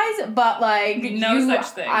 apologize, but like, No such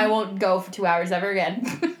thing. I won't go for 2 hours ever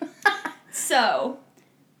again. So,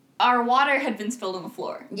 our water had been spilled on the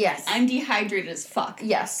floor. Yes. I'm dehydrated as fuck.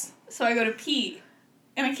 Yes. So I go to pee,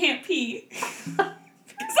 and I can't pee.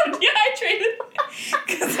 Because I'm dehydrated.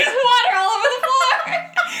 Because there's water all over the floor.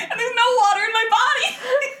 And there's no water in my body.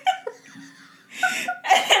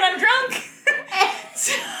 And I'm drunk.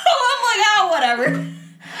 So I'm like, whatever. So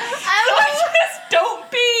I just don't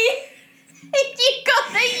pee. You got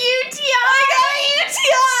the UTI. I got a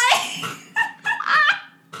UTI.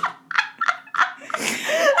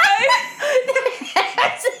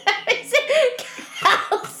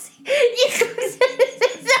 This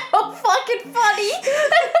is so fucking funny.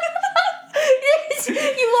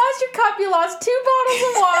 You lost your cup, you lost 2 bottles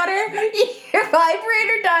of water, your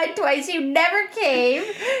vibrator died twice, you never came.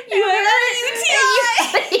 You got a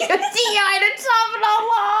UTI. UTI to top it all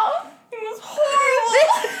off. It was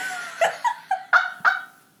horrible.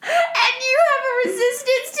 And you have a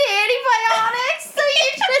resistance to antibiotics, so you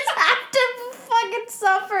just have to fucking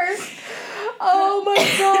suffer. Oh my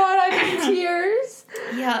god, I'm in tears.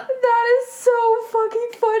 Yeah. That is so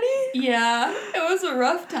fucking funny. Yeah. It was a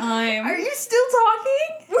rough time. Are you still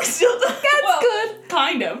talking? We're still talking. That's good.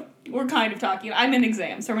 Kind of. We're kind of talking. I'm in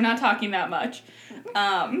exam, so we're not talking that much.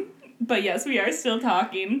 But yes, we are still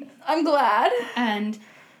talking. I'm glad. And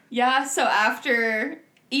yeah, so after,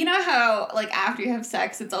 you know how like after you have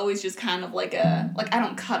sex, it's always just kind of like I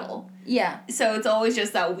don't cuddle. Yeah. So it's always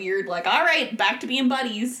just that weird like, all right, back to being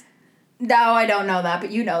buddies. No, I don't know that,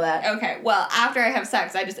 but you know that. Okay, well, after I have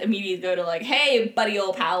sex, I just immediately go to like, hey, buddy,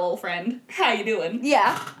 old pal, old friend, how you doing?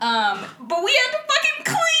 Yeah. But we had to fucking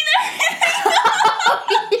clean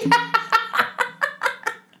everything.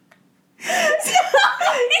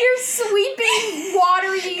 You're sweeping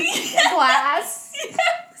watery glass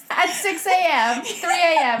at 6 a.m., 3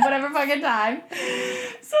 a.m., whatever fucking time.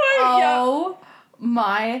 So yeah. Oh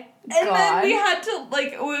my god. And then we had to,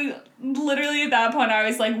 like, we literally at that point, I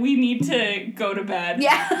was like, we need to go to bed.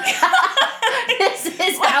 Yeah. This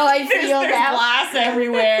is how I feel there's now. Glass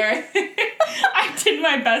everywhere. I did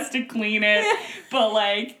my best to clean it, but,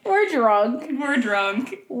 like... We're drunk. We're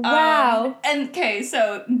drunk. Wow. And, okay,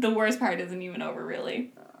 so the worst part isn't even over,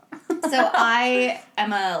 really. So I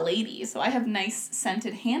am a lady, so I have nice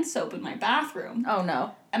scented hand soap in my bathroom. Oh,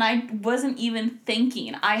 no. And I wasn't even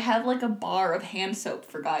thinking. I have, like, a bar of hand soap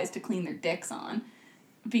for guys to clean their dicks on.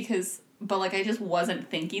 But, like, I just wasn't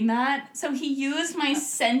thinking that. So he used my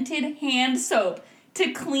scented hand soap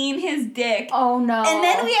to clean his dick. Oh, no. And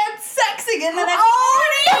then we had sex again the next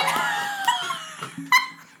morning.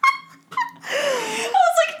 I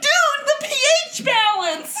was like, dude, the pH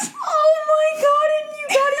balance. Oh, my God, and you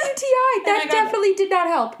got a UTI. That God. definitely did not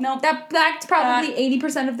help. No. That's probably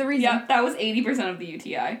 80% of the reason. Yeah, that was 80% of the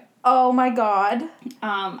UTI. Oh, my God.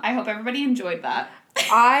 I hope everybody enjoyed that.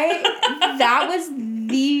 That was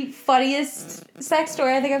the funniest sex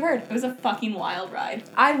story I think I've heard. It was a fucking wild ride.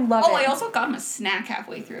 I love it. Oh, I also got him a snack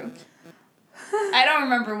halfway through. I don't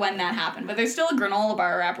remember when that happened, but there's still a granola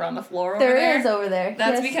bar wrapper on the floor over there. There is over there.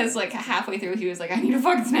 That's because, like, halfway through he was like, I need a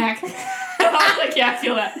fucking snack. And I was like, yeah, I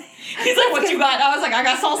feel that. He's like, what you got? I was like, I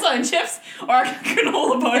got salsa and chips, or I got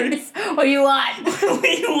granola bars. What do you want? What do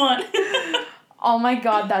you want? Oh my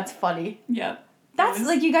god, that's funny. Yeah. That's,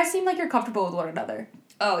 like, you guys seem like you're comfortable with one another.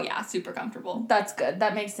 Oh, yeah, super comfortable. That's good.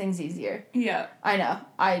 That makes things easier. Yeah. I know.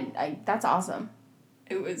 I that's awesome.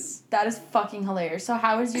 It was... That is fucking hilarious. So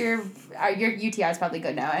how is your UTI is probably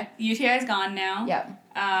good now, eh? UTI's gone now. Yeah.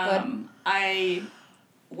 Good. I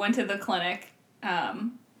went to the clinic,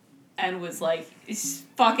 and was like,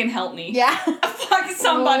 fucking help me. Yeah. Fuck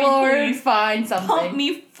somebody, Lord, please. find something. Pump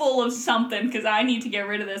me full of something, because I need to get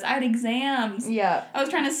rid of this. I had exams. Yeah. I was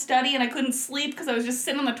trying to study, and I couldn't sleep, because I was just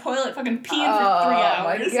sitting on the toilet fucking peeing for 3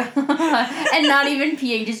 hours. My God. And not even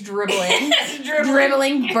peeing, just dribbling. Just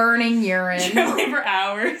dribbling, burning urine. Dribbling for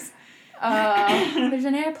hours. There's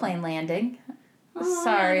an airplane landing. Oh,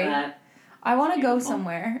 Sorry. I want to go Beautiful.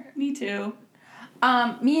 somewhere. Me too.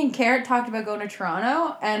 Me and Carrot talked about going to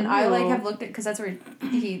Toronto, and I, like, Ooh. have looked at, because that's where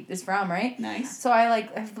he is from, right? Nice. So I,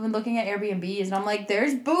 like, have been looking at Airbnbs, and I'm like,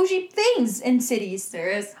 there's bougie things in cities. There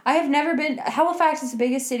is. I have never been, Halifax is the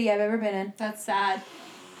biggest city I've ever been in. That's sad.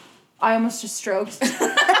 I almost just stroked.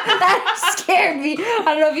 That scared me. I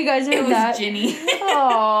don't know if you guys heard It was that. Ginny.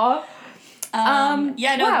 Aww.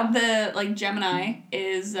 Yeah, no, wow. the, like, Gemini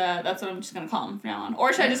is, that's what I'm just gonna call him from now on.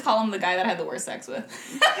 Or should I just call him the guy that I had the worst sex with?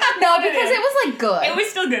 No, because it was, like, good. It was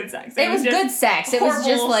still good sex. It was just good sex. It was just,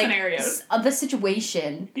 horrible like, scenarios. The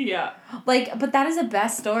situation. Yeah. Like, but that is the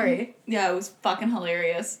best story. Yeah, it was fucking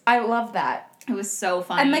hilarious. I love that. It was so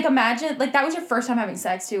funny. And, like, imagine, like, that was your first time having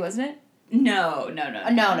sex, too, wasn't it? No. No.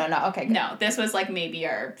 Okay, good. No, this was, like, maybe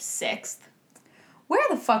our 6th. Where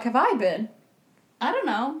the fuck have I been? I don't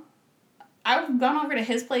know. I've gone over to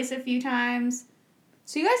his place a few times.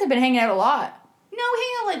 So you guys have been hanging out a lot. No,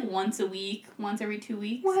 hang out, like, once a week. Once every 2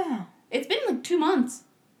 weeks. Wow. It's been, like, 2 months.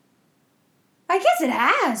 I guess it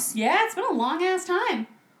has. Yeah, it's been a long-ass time.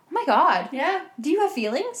 Oh my god. Yeah. Do you have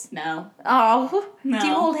feelings? No. Oh. No. Do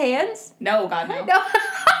you hold hands? No, God, no. No.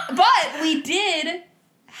 But we did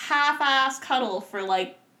half-ass cuddle for,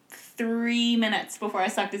 like, 3 minutes before I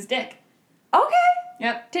sucked his dick. Okay.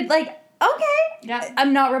 Yep. Okay. Yep.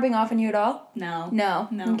 I'm not rubbing off on you at all? No. No.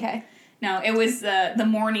 No. Okay. No, it was the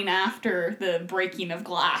morning after the breaking of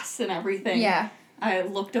glass and everything. Yeah. I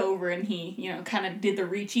looked over and he, you know, kind of did the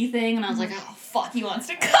reachy thing, and I was like, oh, fuck, he wants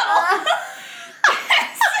to cuddle.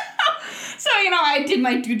 so, you know, I did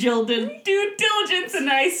my due diligence, and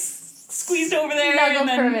I squeezed over there. Snuggled and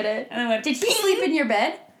then, for a minute. And then went, Did he sleep in your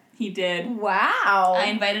bed? He did. Wow. I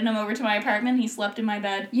invited him over to my apartment. He slept in my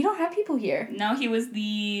bed. You don't have people here. No, he was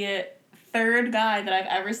the 3rd guy that I've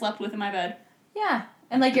ever slept with in my bed. Yeah.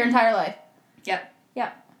 And like your entire life. Yep.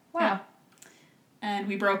 Yeah. Wow. Yeah. And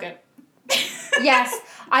we broke it. Yes.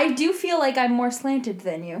 I do feel like I'm more slanted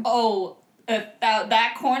than you. Oh,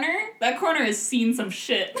 that corner has seen some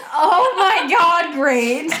shit. Oh my god,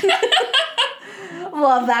 great.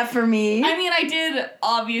 Love that for me. I mean,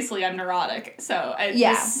 obviously I'm neurotic, so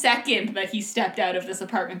Yeah. the second that he stepped out of this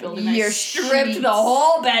apartment building, I Your stripped sheets. the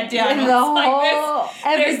whole bed down. The I was like, whole,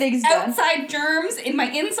 everything's there's done. outside germs in my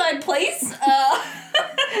inside place.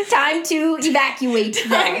 Time to evacuate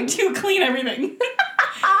Time them. to clean everything.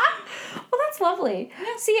 Well, that's lovely.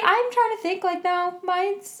 See, I'm trying to think like, no,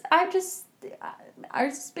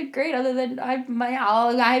 ours has been great. Other than I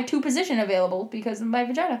have 2 position available because of my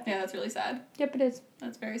vagina. Yeah, that's really sad. Yep, it is.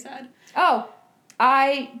 That's very sad. Oh,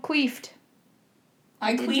 I queefed.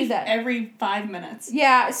 I did do queef that. every 5 minutes.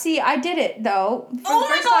 Yeah, see, I did it though for Oh the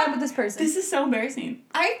my first God. time with this person. This is so embarrassing.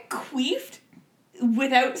 I queefed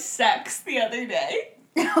without sex the other day.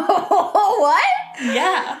 What?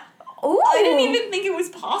 Yeah. Ooh. I didn't even think it was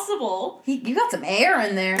possible. You got some air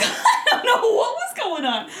in there. I don't know what was going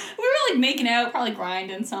on. We were like making out, probably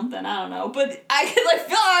grinding something. I don't know, but I could like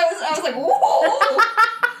feel. I was like, whoa!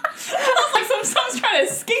 I was like, something's trying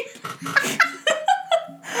to escape.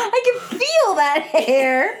 I can feel that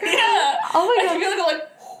hair. Yeah. Oh my I god. can feel like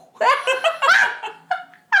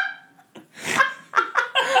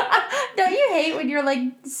Don't you hate when you're like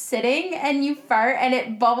sitting and you fart and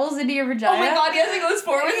it bubbles into your vagina? oh my god, yes, it goes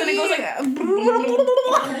forward and it goes like.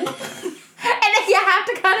 And then you have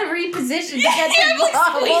to kind of reposition to get Yeah, the like,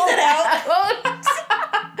 bubble squeeze it out.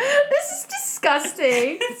 This is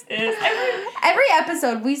disgusting. This is Every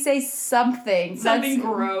episode we say something something that's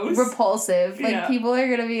gross. repulsive. Like Yeah. people are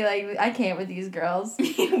gonna be like, I can't with these girls.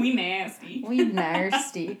 We nasty. We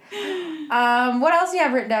nasty. What else do you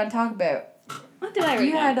have written down to talk about? What did I write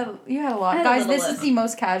You had a lot. I had a Guys, little this is list. the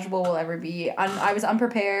most casual we'll ever be. I was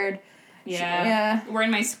unprepared. Yeah. We're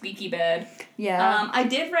in my squeaky bed. Yeah. I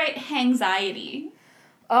did write hangxiety.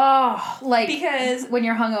 Oh, like Because when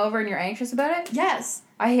you're hungover and you're anxious about it? yes.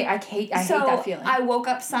 I hate that feeling. I woke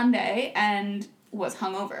up Sunday and was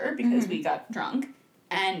hungover because we got drunk,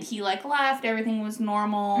 and he like left. Everything was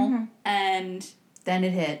normal, and then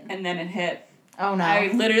it hit. Oh no!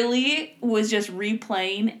 I literally was just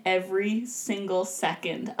replaying every single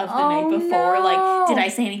second of the night before. No. Like, did I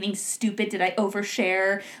say anything stupid? Did I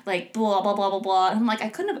overshare? Like, blah blah blah blah blah. And I'm like, I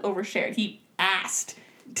couldn't have overshared. He asked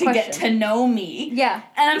to get to know me. Yeah.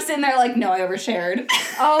 And I'm sitting there like, no, I overshared.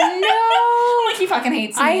 Oh no! Like, he fucking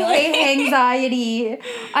hates me. I hate anxiety.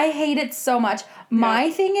 I hate it so much. My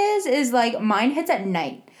thing is like mine hits at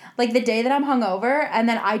night. Like the day that I'm hungover and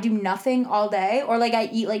then I do nothing all day, or like I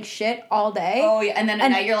eat like shit all day. Oh yeah, and then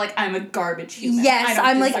at night you're like, I'm a garbage human. Yes,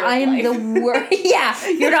 I'm like, I am the worst. Yeah,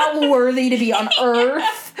 you're not worthy to be on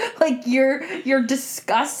earth. Like you're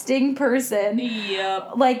disgusting person.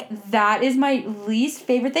 Yep. Like that is my least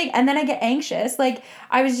favorite thing. And then I get anxious. Like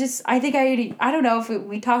I don't know if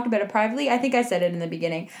we talked about it privately. I think I said it in the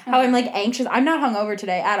beginning. How I'm like anxious. I'm not hungover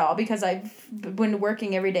today at all because I've been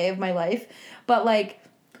working every day of my life. But like,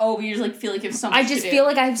 oh, you just like feel like you have so much I just feel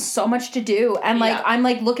like I have so much to do. And like I'm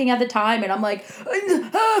like looking at the time and I'm like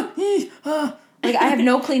like I have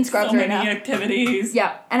no clean scrubs right now. So many activities.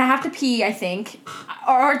 Yeah. And I have to pee, I think.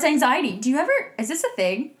 Or it's anxiety. Is this a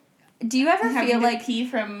thing? Do you ever feel like pee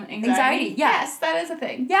from anxiety? Yeah. Yes, that is a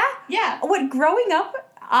thing. Yeah? Yeah. What, growing up,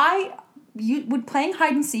 would playing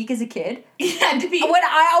hide and seek as a kid. You had to pee.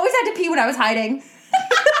 I always had to pee when I was hiding.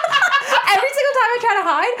 Every single time I try to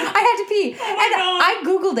hide, I had to pee. Oh God.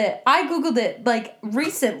 I Googled it like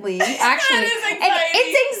recently, actually. That is anxiety. And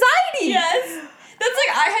it's anxiety. Yes. That's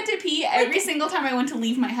like I had to pee every single time I went to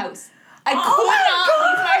leave my house. I could God. not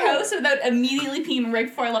leave my house without immediately peeing right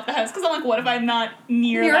before I left the house because I'm like, what if I'm not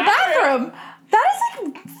near a bathroom? That is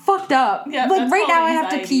like fucked up. Yeah, like right now I have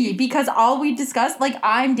to anxiety. pee because all we discussed, like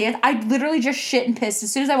I literally just shit and pissed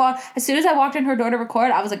as soon as I walked in her door to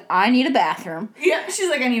record. I was like, I need a bathroom. Yeah, she's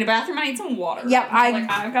like, I need a bathroom. I need some water. Yep,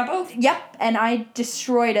 I've got both. Yep, and I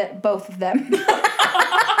destroyed both of them.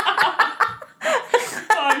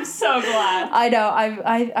 I'm so glad. I know.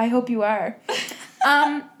 I hope you are.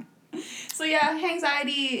 So yeah,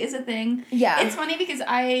 anxiety is a thing. Yeah. It's funny because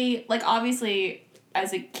I like obviously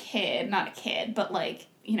as a kid, not a kid, but like,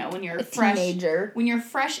 you know, when you're A fresh teenager. when you're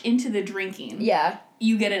fresh into the drinking. Yeah.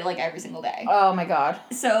 You get it like every single day. Oh my God.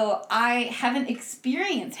 So I haven't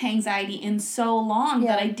experienced anxiety in so long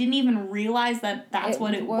that I didn't even realize that that's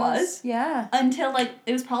what it was. Yeah. Until like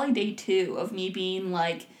it was probably day 2 of me being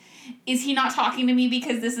like, is he not talking to me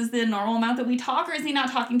because this is the normal amount that we talk, or is he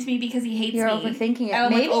not talking to me because he hates You're me? overthinking it. I'm,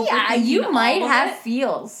 Maybe like, overthinking you might all of have it.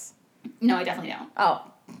 feels. No, I definitely don't. Oh.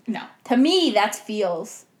 No. To me, that's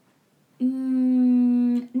feels.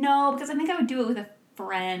 No, because I think I would do it with a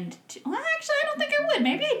friend. Well, actually, I don't think I would.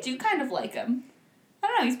 Maybe I do kind of like him. I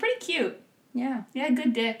don't know. He's pretty cute. Yeah. Yeah,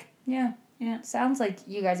 good dick. Yeah. Yeah. Sounds like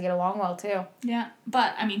you guys get along well, too. Yeah.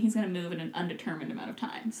 But, I mean, he's going to move in an undetermined amount of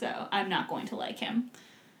time, so I'm not going to like him.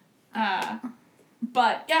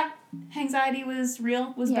 But, yeah. Anxiety was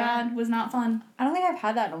real, was bad, was not fun. I don't think I've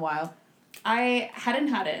had that in a while. I hadn't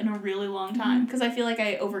had it in a really long time, because I feel like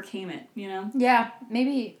I overcame it, you know? Yeah.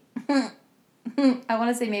 Maybe. I want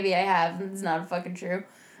to say maybe I have. It's not fucking true.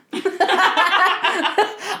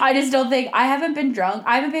 I just don't think I haven't been drunk.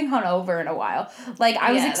 I haven't been hungover in a while. Like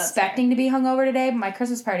I was expecting to be hungover today, but my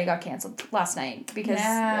Christmas party got canceled last night because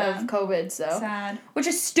of COVID. So sad. Which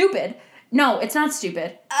is stupid. No, it's not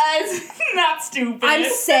stupid. It's not stupid. I'm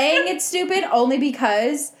saying it's stupid only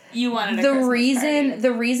because you wanted a the Christmas reason party.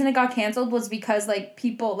 the reason it got canceled was because like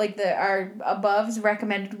people like our aboves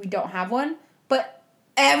recommended we don't have one, but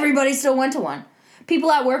everybody still went to one.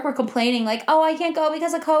 People at work were complaining like, "Oh, I can't go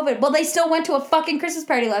because of COVID." Well, they still went to a fucking Christmas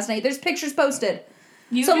party last night. There's pictures posted.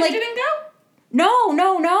 You so, just like, didn't go?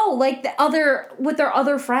 No. Like with their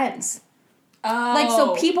other friends. Oh. Like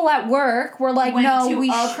so, people at work were like, Went "No, to we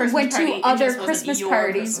a Christmas went party. to It other just wasn't Christmas your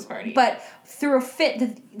parties, Christmas party." but through a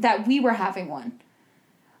fit that we were having one."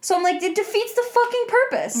 So I'm like, it defeats the fucking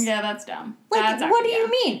purpose. Yeah, that's dumb. Like, what do you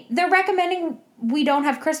mean? They're recommending we don't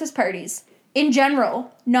have Christmas parties in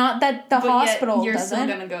general, not that the hospital you're doesn't. still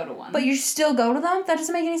gonna go to one. But you still go to them? That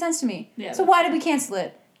doesn't make any sense to me. Yeah, so why did we cancel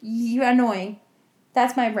it? You annoying.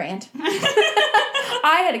 That's my rant.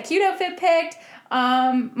 I had a cute outfit picked.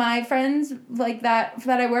 My friends like that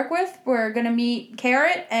I work with were gonna meet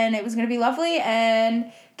Carrot, and it was gonna be lovely,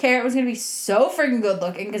 and Carrot was gonna be so freaking good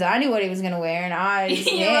looking because I knew what he was gonna wear, and I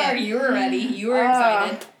you were ready. You were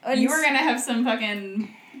excited. You were gonna have some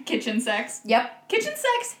fucking kitchen sex. Yep. Kitchen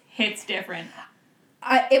sex hits different.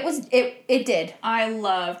 It did. I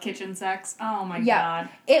love kitchen sex. Oh my god.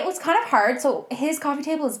 It was kind of hard. So his coffee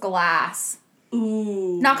table is glass.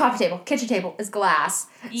 Ooh. Not coffee table. Kitchen table is glass.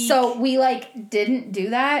 Eek. So we didn't do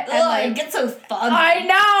that. Ugh, And like it gets so fun. I know,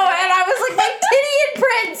 and I was like my titty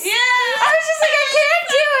imprints. Yeah. I was just like I can't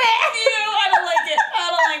do it. Ew, I don't like it. I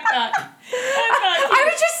don't like that. That's not cute. I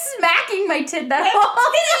was just smacking my tit that whole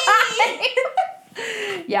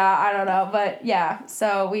time. Yeah, I don't know, but yeah.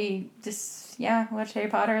 So we just watched Harry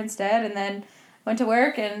Potter instead, and then went to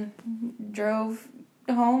work and drove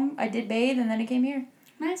home. I did bathe, and then I came here.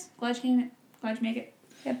 Nice. Glad you made it.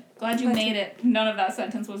 Yep. Glad you made it. None of that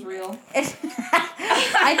sentence was real. I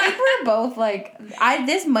think we're both like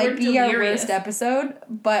this might be delirious. our worst episode,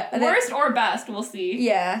 but Worst or best, we'll see.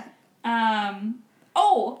 Yeah.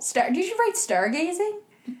 Oh. Did you write stargazing?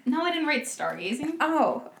 No, I didn't write stargazing.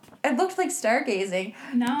 Oh, it looked like stargazing.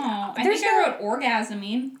 No, I think I wrote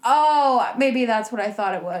orgasming. Oh, maybe that's what I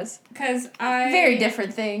thought it was. Because very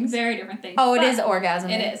different things. Very different things. Oh, it is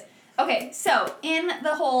orgasm. It is. Okay, so in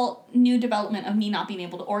the whole new development of me not being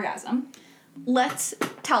able to orgasm, let's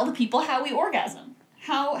tell the people how we orgasm.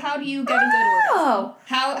 How do you get a good orgasm?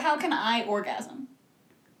 How can I orgasm?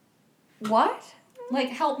 What? Like,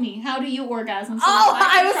 help me. How do you orgasm? So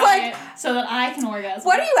I was like, so that I can orgasm.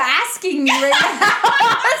 What are you asking me right now?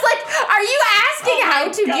 I was like, are you asking how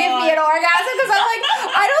to give me an orgasm? Because I'm like,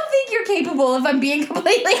 I don't think you're capable if I'm being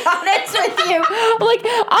completely honest with you. Like,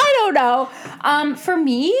 I don't know. For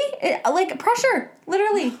me, like pressure,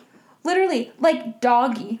 literally, like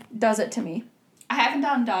doggy does it to me. I haven't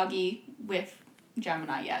done doggy with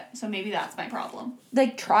Gemini yet, so maybe that's my problem.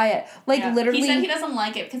 Like, try it. Like, literally. He said he doesn't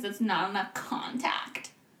like it because it's not enough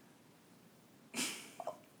contact.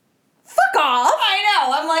 Fuck off! I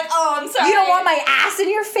know. I'm like, oh, I'm sorry. You don't want my ass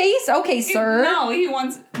in your face? Okay, sir. No, he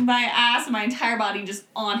wants my ass and my entire body just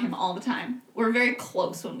on him all the time. We're very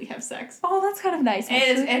close when we have sex. Oh, that's kind of nice.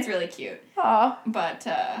 Actually. It's really cute. Aw. But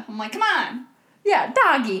I'm like, come on. Yeah,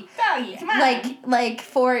 doggy. Doggy, come on. Like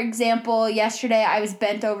for example, yesterday I was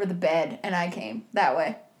bent over the bed and I came that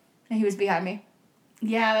way, and he was behind me.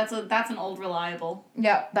 Yeah, that's an old reliable.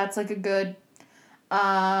 Yeah, that's like a good.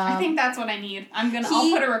 I think that's what I need. I'll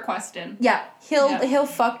put a request in. Yeah, he'll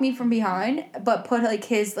fuck me from behind, but put like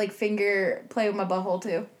his like finger play with my butthole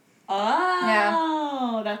too.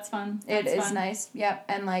 Oh, that's fun. It is nice. Yep,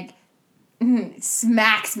 and like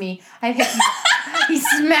smacks me. He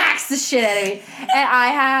smacks the shit out of me, and I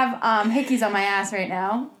have hickeys on my ass right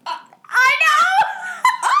now. I know.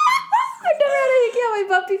 I've never had a hickey on my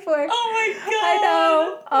butt before. Oh my god. I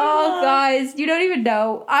know. Oh, guys, you don't even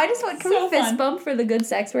know. I just want we fist bump for the good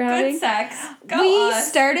sex we're having. Good sex. We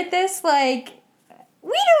started this like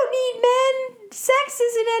we don't need men. Sex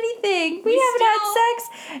isn't anything. We haven't had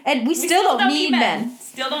sex, and we still don't need men.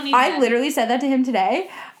 Still don't need men. I literally said that to him today.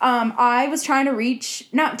 I was trying to reach,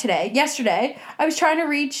 not today, yesterday. I was trying to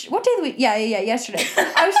reach, what day of the week? Yeah, yesterday.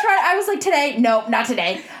 I was like, today, nope, not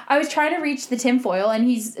today. I was trying to reach the tinfoil, and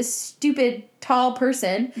he's a stupid, tall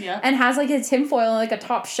person. Yeah. And has like his tinfoil on like a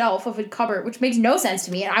top shelf of a cupboard, which makes no sense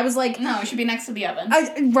to me. And I was like. No, it should be next to the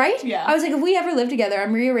oven. Right? Yeah. I was like, if we ever live together,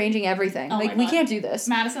 I'm rearranging everything. Oh like, we can't do this.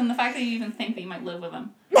 Madison, the fact that you even think that you might live with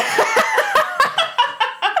him.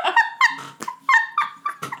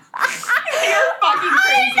 You're fucking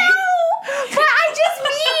crazy. But I just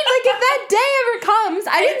mean, like, if that day ever comes,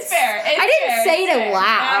 I didn't say it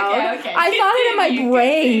loud. Okay. I thought it in my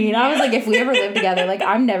brain. I was like, if we ever live together, like,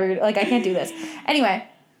 I'm never, like, I can't do this. Anyway,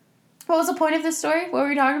 what was the point of this story? What were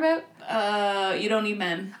we talking about? You don't need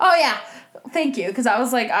men. Oh, yeah. Thank you, because I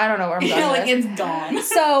was like, I don't know where I'm going like, with it's gone.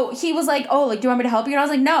 So he was like, oh, like, do you want me to help you? And I was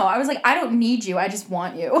like, no. I was like, I don't need you. I just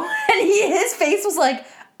want you. And his face was like,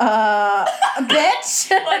 bitch.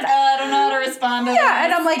 Like, I don't know how to respond to that.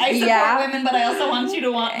 And I'm like, I support women, but I also want you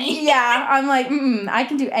to want me. Yeah, I'm like, I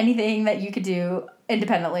can do anything that you could do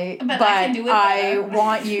independently, but I can do it I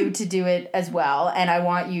want you to do it as well, and I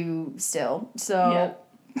want you still. So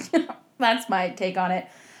that's my take on it.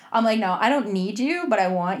 I'm like, no, I don't need you, but I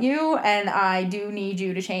want you, and I do need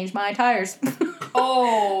you to change my tires.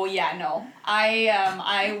 Oh, yeah, no.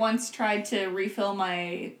 I once tried to refill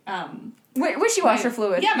my wishy-washer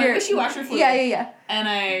fluid. Yeah, my wishy-washer fluid. Yeah. And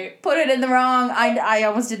I put it in the wrong. I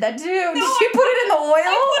almost did that too. No, did you put it in the oil?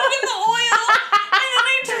 I put it in the oil, and then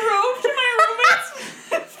I drove to my roommate's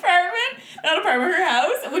apartment, her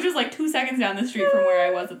house, which was like 2 seconds down the street from where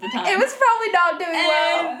I was at the time. It was probably not doing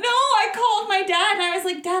well. No, I called my dad, and I was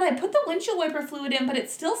like, Dad, I put the windshield wiper fluid in, but it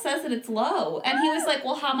still says that it's low. And he was like,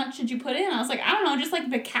 well, how much did you put in? I was like, I don't know, just like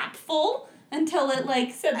the cap full. until it,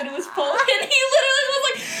 like, said that it was full, and he literally was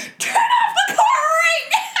like, turn off the car right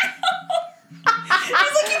now! He's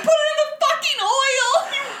like, you put it in the fucking oil,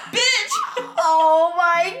 you bitch! Oh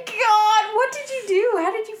my god, what did you do?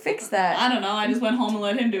 How did you fix that? I don't know, I just went home and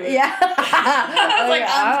let him do it. Yeah. I was like,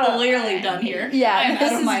 I'm clearly done here. Yeah, I'm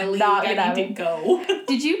out of my league, I need to go.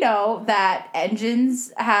 Did you know that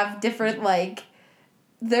engines have different, like,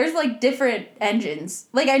 there's, like, different engines.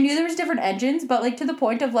 Like, I knew there was different engines, but, like, to the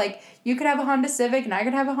point of, like, you could have a Honda Civic and I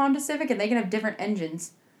could have a Honda Civic and they can have different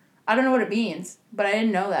engines. I don't know what it means, but I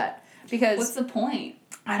didn't know that. Because... What's the point?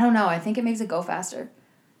 I don't know. I think it makes it go faster.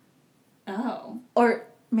 Oh. Or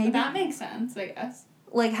maybe... That makes sense, I guess.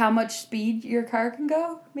 Like, how much speed your car can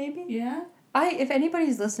go, maybe? Yeah? If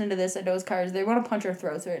anybody's listening to this that knows cars, they want to punch our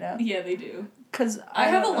throats right now. Yeah, they do. Because I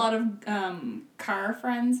have a lot of car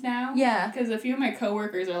friends now. Yeah. Because a few of my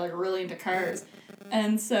coworkers are, like, really into cars.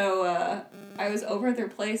 And so, I was over at their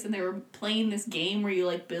place and they were playing this game where you,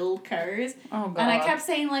 like, build cars. Oh, God. And I kept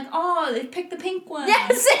saying, like, oh, they picked the pink one. Yeah,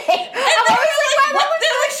 same. And they were like, what?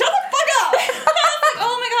 They were like, shut the fuck up. I was like,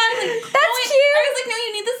 oh my god. Like, that's cute. I was like, no,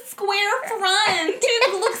 you need the square front.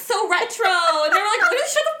 It looks so retro. And they were like,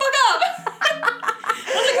 shut the fuck up.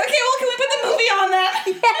 I was like, okay, well, can we put the movie on then?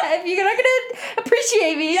 Yeah, if you're not gonna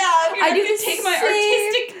appreciate me. Yeah, if you're I not do gonna the take my same-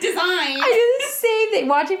 artistic design. I do the same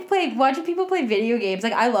thing. Watching people play video games.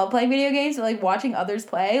 Like, I love playing video games, but, like, watching others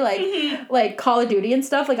play, like, like Call of Duty and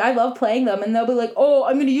stuff. Like, I love playing them, and they'll be like, oh,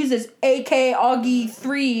 I'm gonna use this AK Augie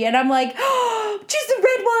 3, and I'm like, oh, choose the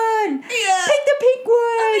red one. Yeah. Pick the pink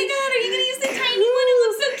one. Oh my god, are you gonna use the tiny one? It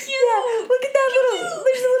looks so cute. Yeah, look at that little.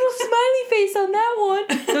 There's a little smiley face on that one.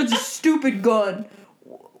 That's a stupid gun.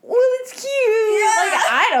 Well, it's cute. Yeah. Like,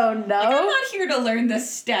 I don't know. Like, I'm not here to learn the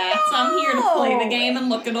stats. I'm here to play the game and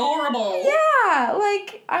look adorable. Yeah,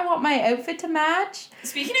 like, I want my outfit to match.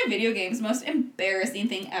 Speaking of video games, the most embarrassing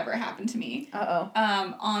thing ever happened to me. Uh-oh.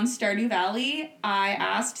 On Stardew Valley, I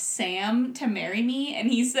asked Sam to marry me,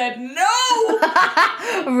 and he said no!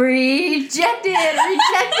 Rejected! I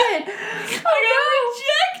got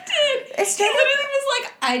rejected! It's He literally was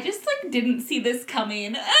like, I just, like, didn't see this coming.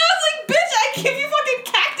 And I was like, bitch, I give you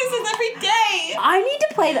fucking cactuses every day! I need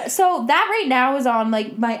to play that. So, that right now is on,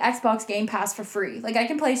 like, my Xbox Game Pass for free. Like, I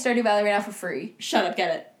can play Stardew Valley right now for free. Shut up,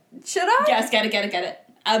 get it. Should I? Yes, get it.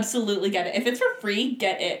 Absolutely get it. If it's for free,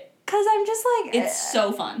 get it. Because I'm just like... It's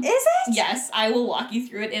so fun. Is it? Yes, I will walk you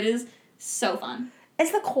through it. It is so fun.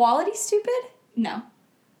 Is the quality stupid? No.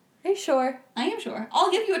 Are you sure? I am sure.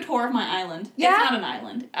 I'll give you a tour of my island. Yeah? It's not an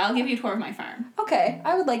island. I'll give you a tour of my farm. Okay,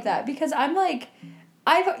 I would like that because I'm like...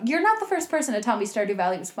 You're not the first person to tell me Stardew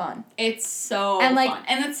Valley was fun. It's so And, like- fun.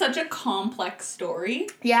 And it's such a complex story.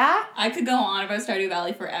 Yeah? I could go on about Stardew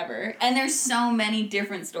Valley forever. And there's so many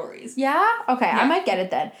different stories. Yeah? Okay, I Yeah. might get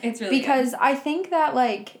it then. It's really Because I think that,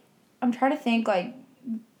 like... I'm trying to think, like...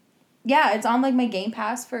 Yeah, it's on, like, my Game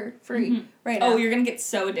Pass for free right now. Oh, you're gonna get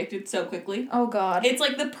so addicted so quickly. Oh, God. It's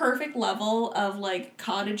like the perfect level of, like,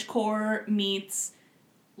 cottagecore meets,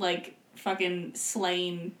 like, fucking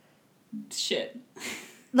slaying shit.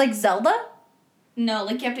 Like Zelda? No,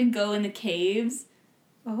 like, you have to go in the caves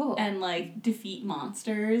Oh. and, like, defeat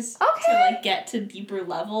monsters Okay. to, like, get to deeper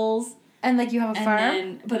levels. And, like, you have a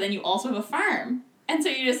farm? But then you also have a farm. And so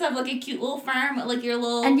you just have, like, a cute little farm with, like, your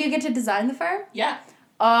little... And you get to design the farm? Yeah.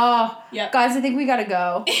 Oh. Yep. Guys, I think we gotta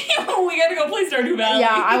go. We gotta go play Stardew Valley.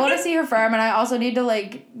 Yeah, I want to see her farm, and I also need to,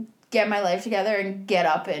 like, get my life together and get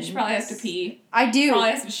up and... She probably has to pee. I do.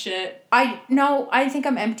 Probably has to shit. No, I think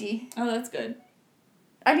I'm empty. Oh, that's good.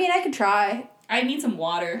 I mean, I could try. I need some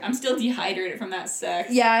water. I'm still dehydrated from that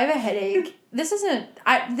sex. Yeah, I have a headache. This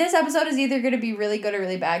episode is either going to be really good or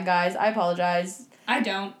really bad, guys. I apologize. I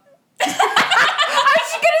don't. I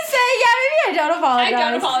was just going to say, yeah, maybe I don't apologize.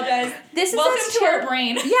 I don't apologize. This is Welcome as to chill- our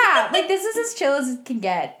brain. Yeah, like, this is as chill as it can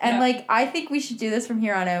get. And, Yeah. like, I think we should do this from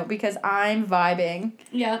here on out because I'm vibing.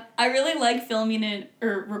 Yeah. I really like filming it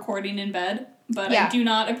or recording in bed, but Yeah. I do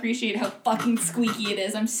not appreciate how fucking squeaky it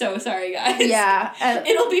is. I'm so sorry, guys. Yeah.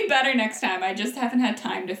 It'll be better next time. I just haven't had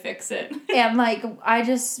time to fix it. And, like, I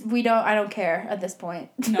don't care at this point.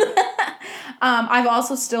 No. I'm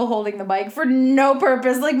also still holding the mic for no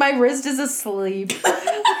purpose. Like, my wrist is asleep. Like,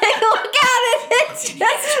 look at it. It's just,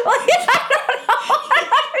 like, I don't know what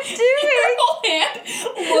I'm doing. Your whole hand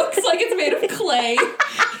looks like it's made of clay.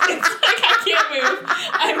 It's like I can't move.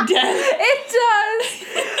 I'm dead. It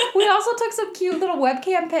does. We also took some cute little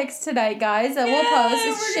webcam pics tonight, guys, that we'll Yeah, post.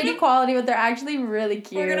 It's shitty quality, but they're actually really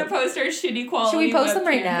cute. We're gonna post our shitty quality. Should we post them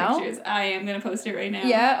right webcam now? Pictures. I am gonna post it right now.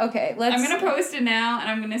 Yeah, okay. I'm gonna post it now, and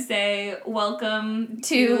I'm gonna say welcome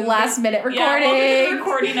to last minute recording. Yeah, welcome to the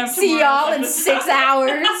recording of See tomorrow's y'all in episode. 6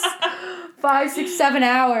 hours. 5, 6, 7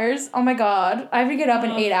 hours. Oh my god. I have to get up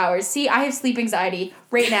in 8 hours. See, I have sleep anxiety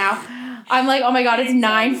right now. I'm like, oh my god, it's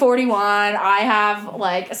 9:41. I have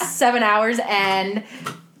like 7 hours and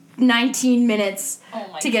 19 minutes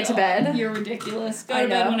to get to bed. You're ridiculous. Go to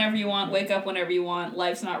bed whenever you want. Wake up whenever you want.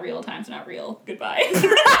 Life's not real. Time's not real. Goodbye.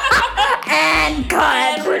 And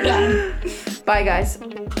cut. And we're done. Bye, guys.